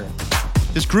Potter.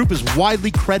 This group is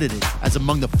widely credited as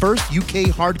among the first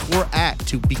UK hardcore act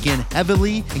to begin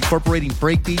heavily incorporating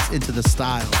breakbeats into the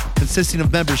style. Consisting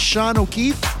of members Sean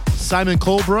O'Keefe, Simon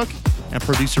Colebrook, and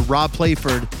producer Rob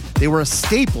Playford, they were a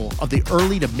staple of the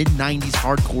early to mid-90s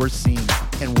hardcore scene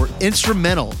and were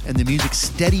instrumental in the music's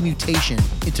steady mutation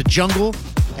into jungle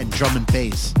and drum and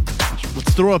bass.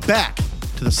 Let's throw it back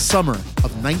to the summer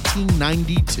of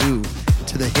 1992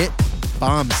 to the hit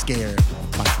Bomb Scare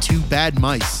by Two Bad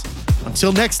Mice.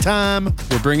 Until next time,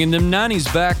 we're bringing them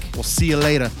 90s back. We'll see you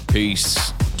later.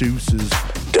 Peace. Deuces.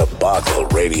 Debacle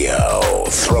Radio,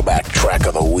 throwback track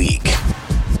of the week.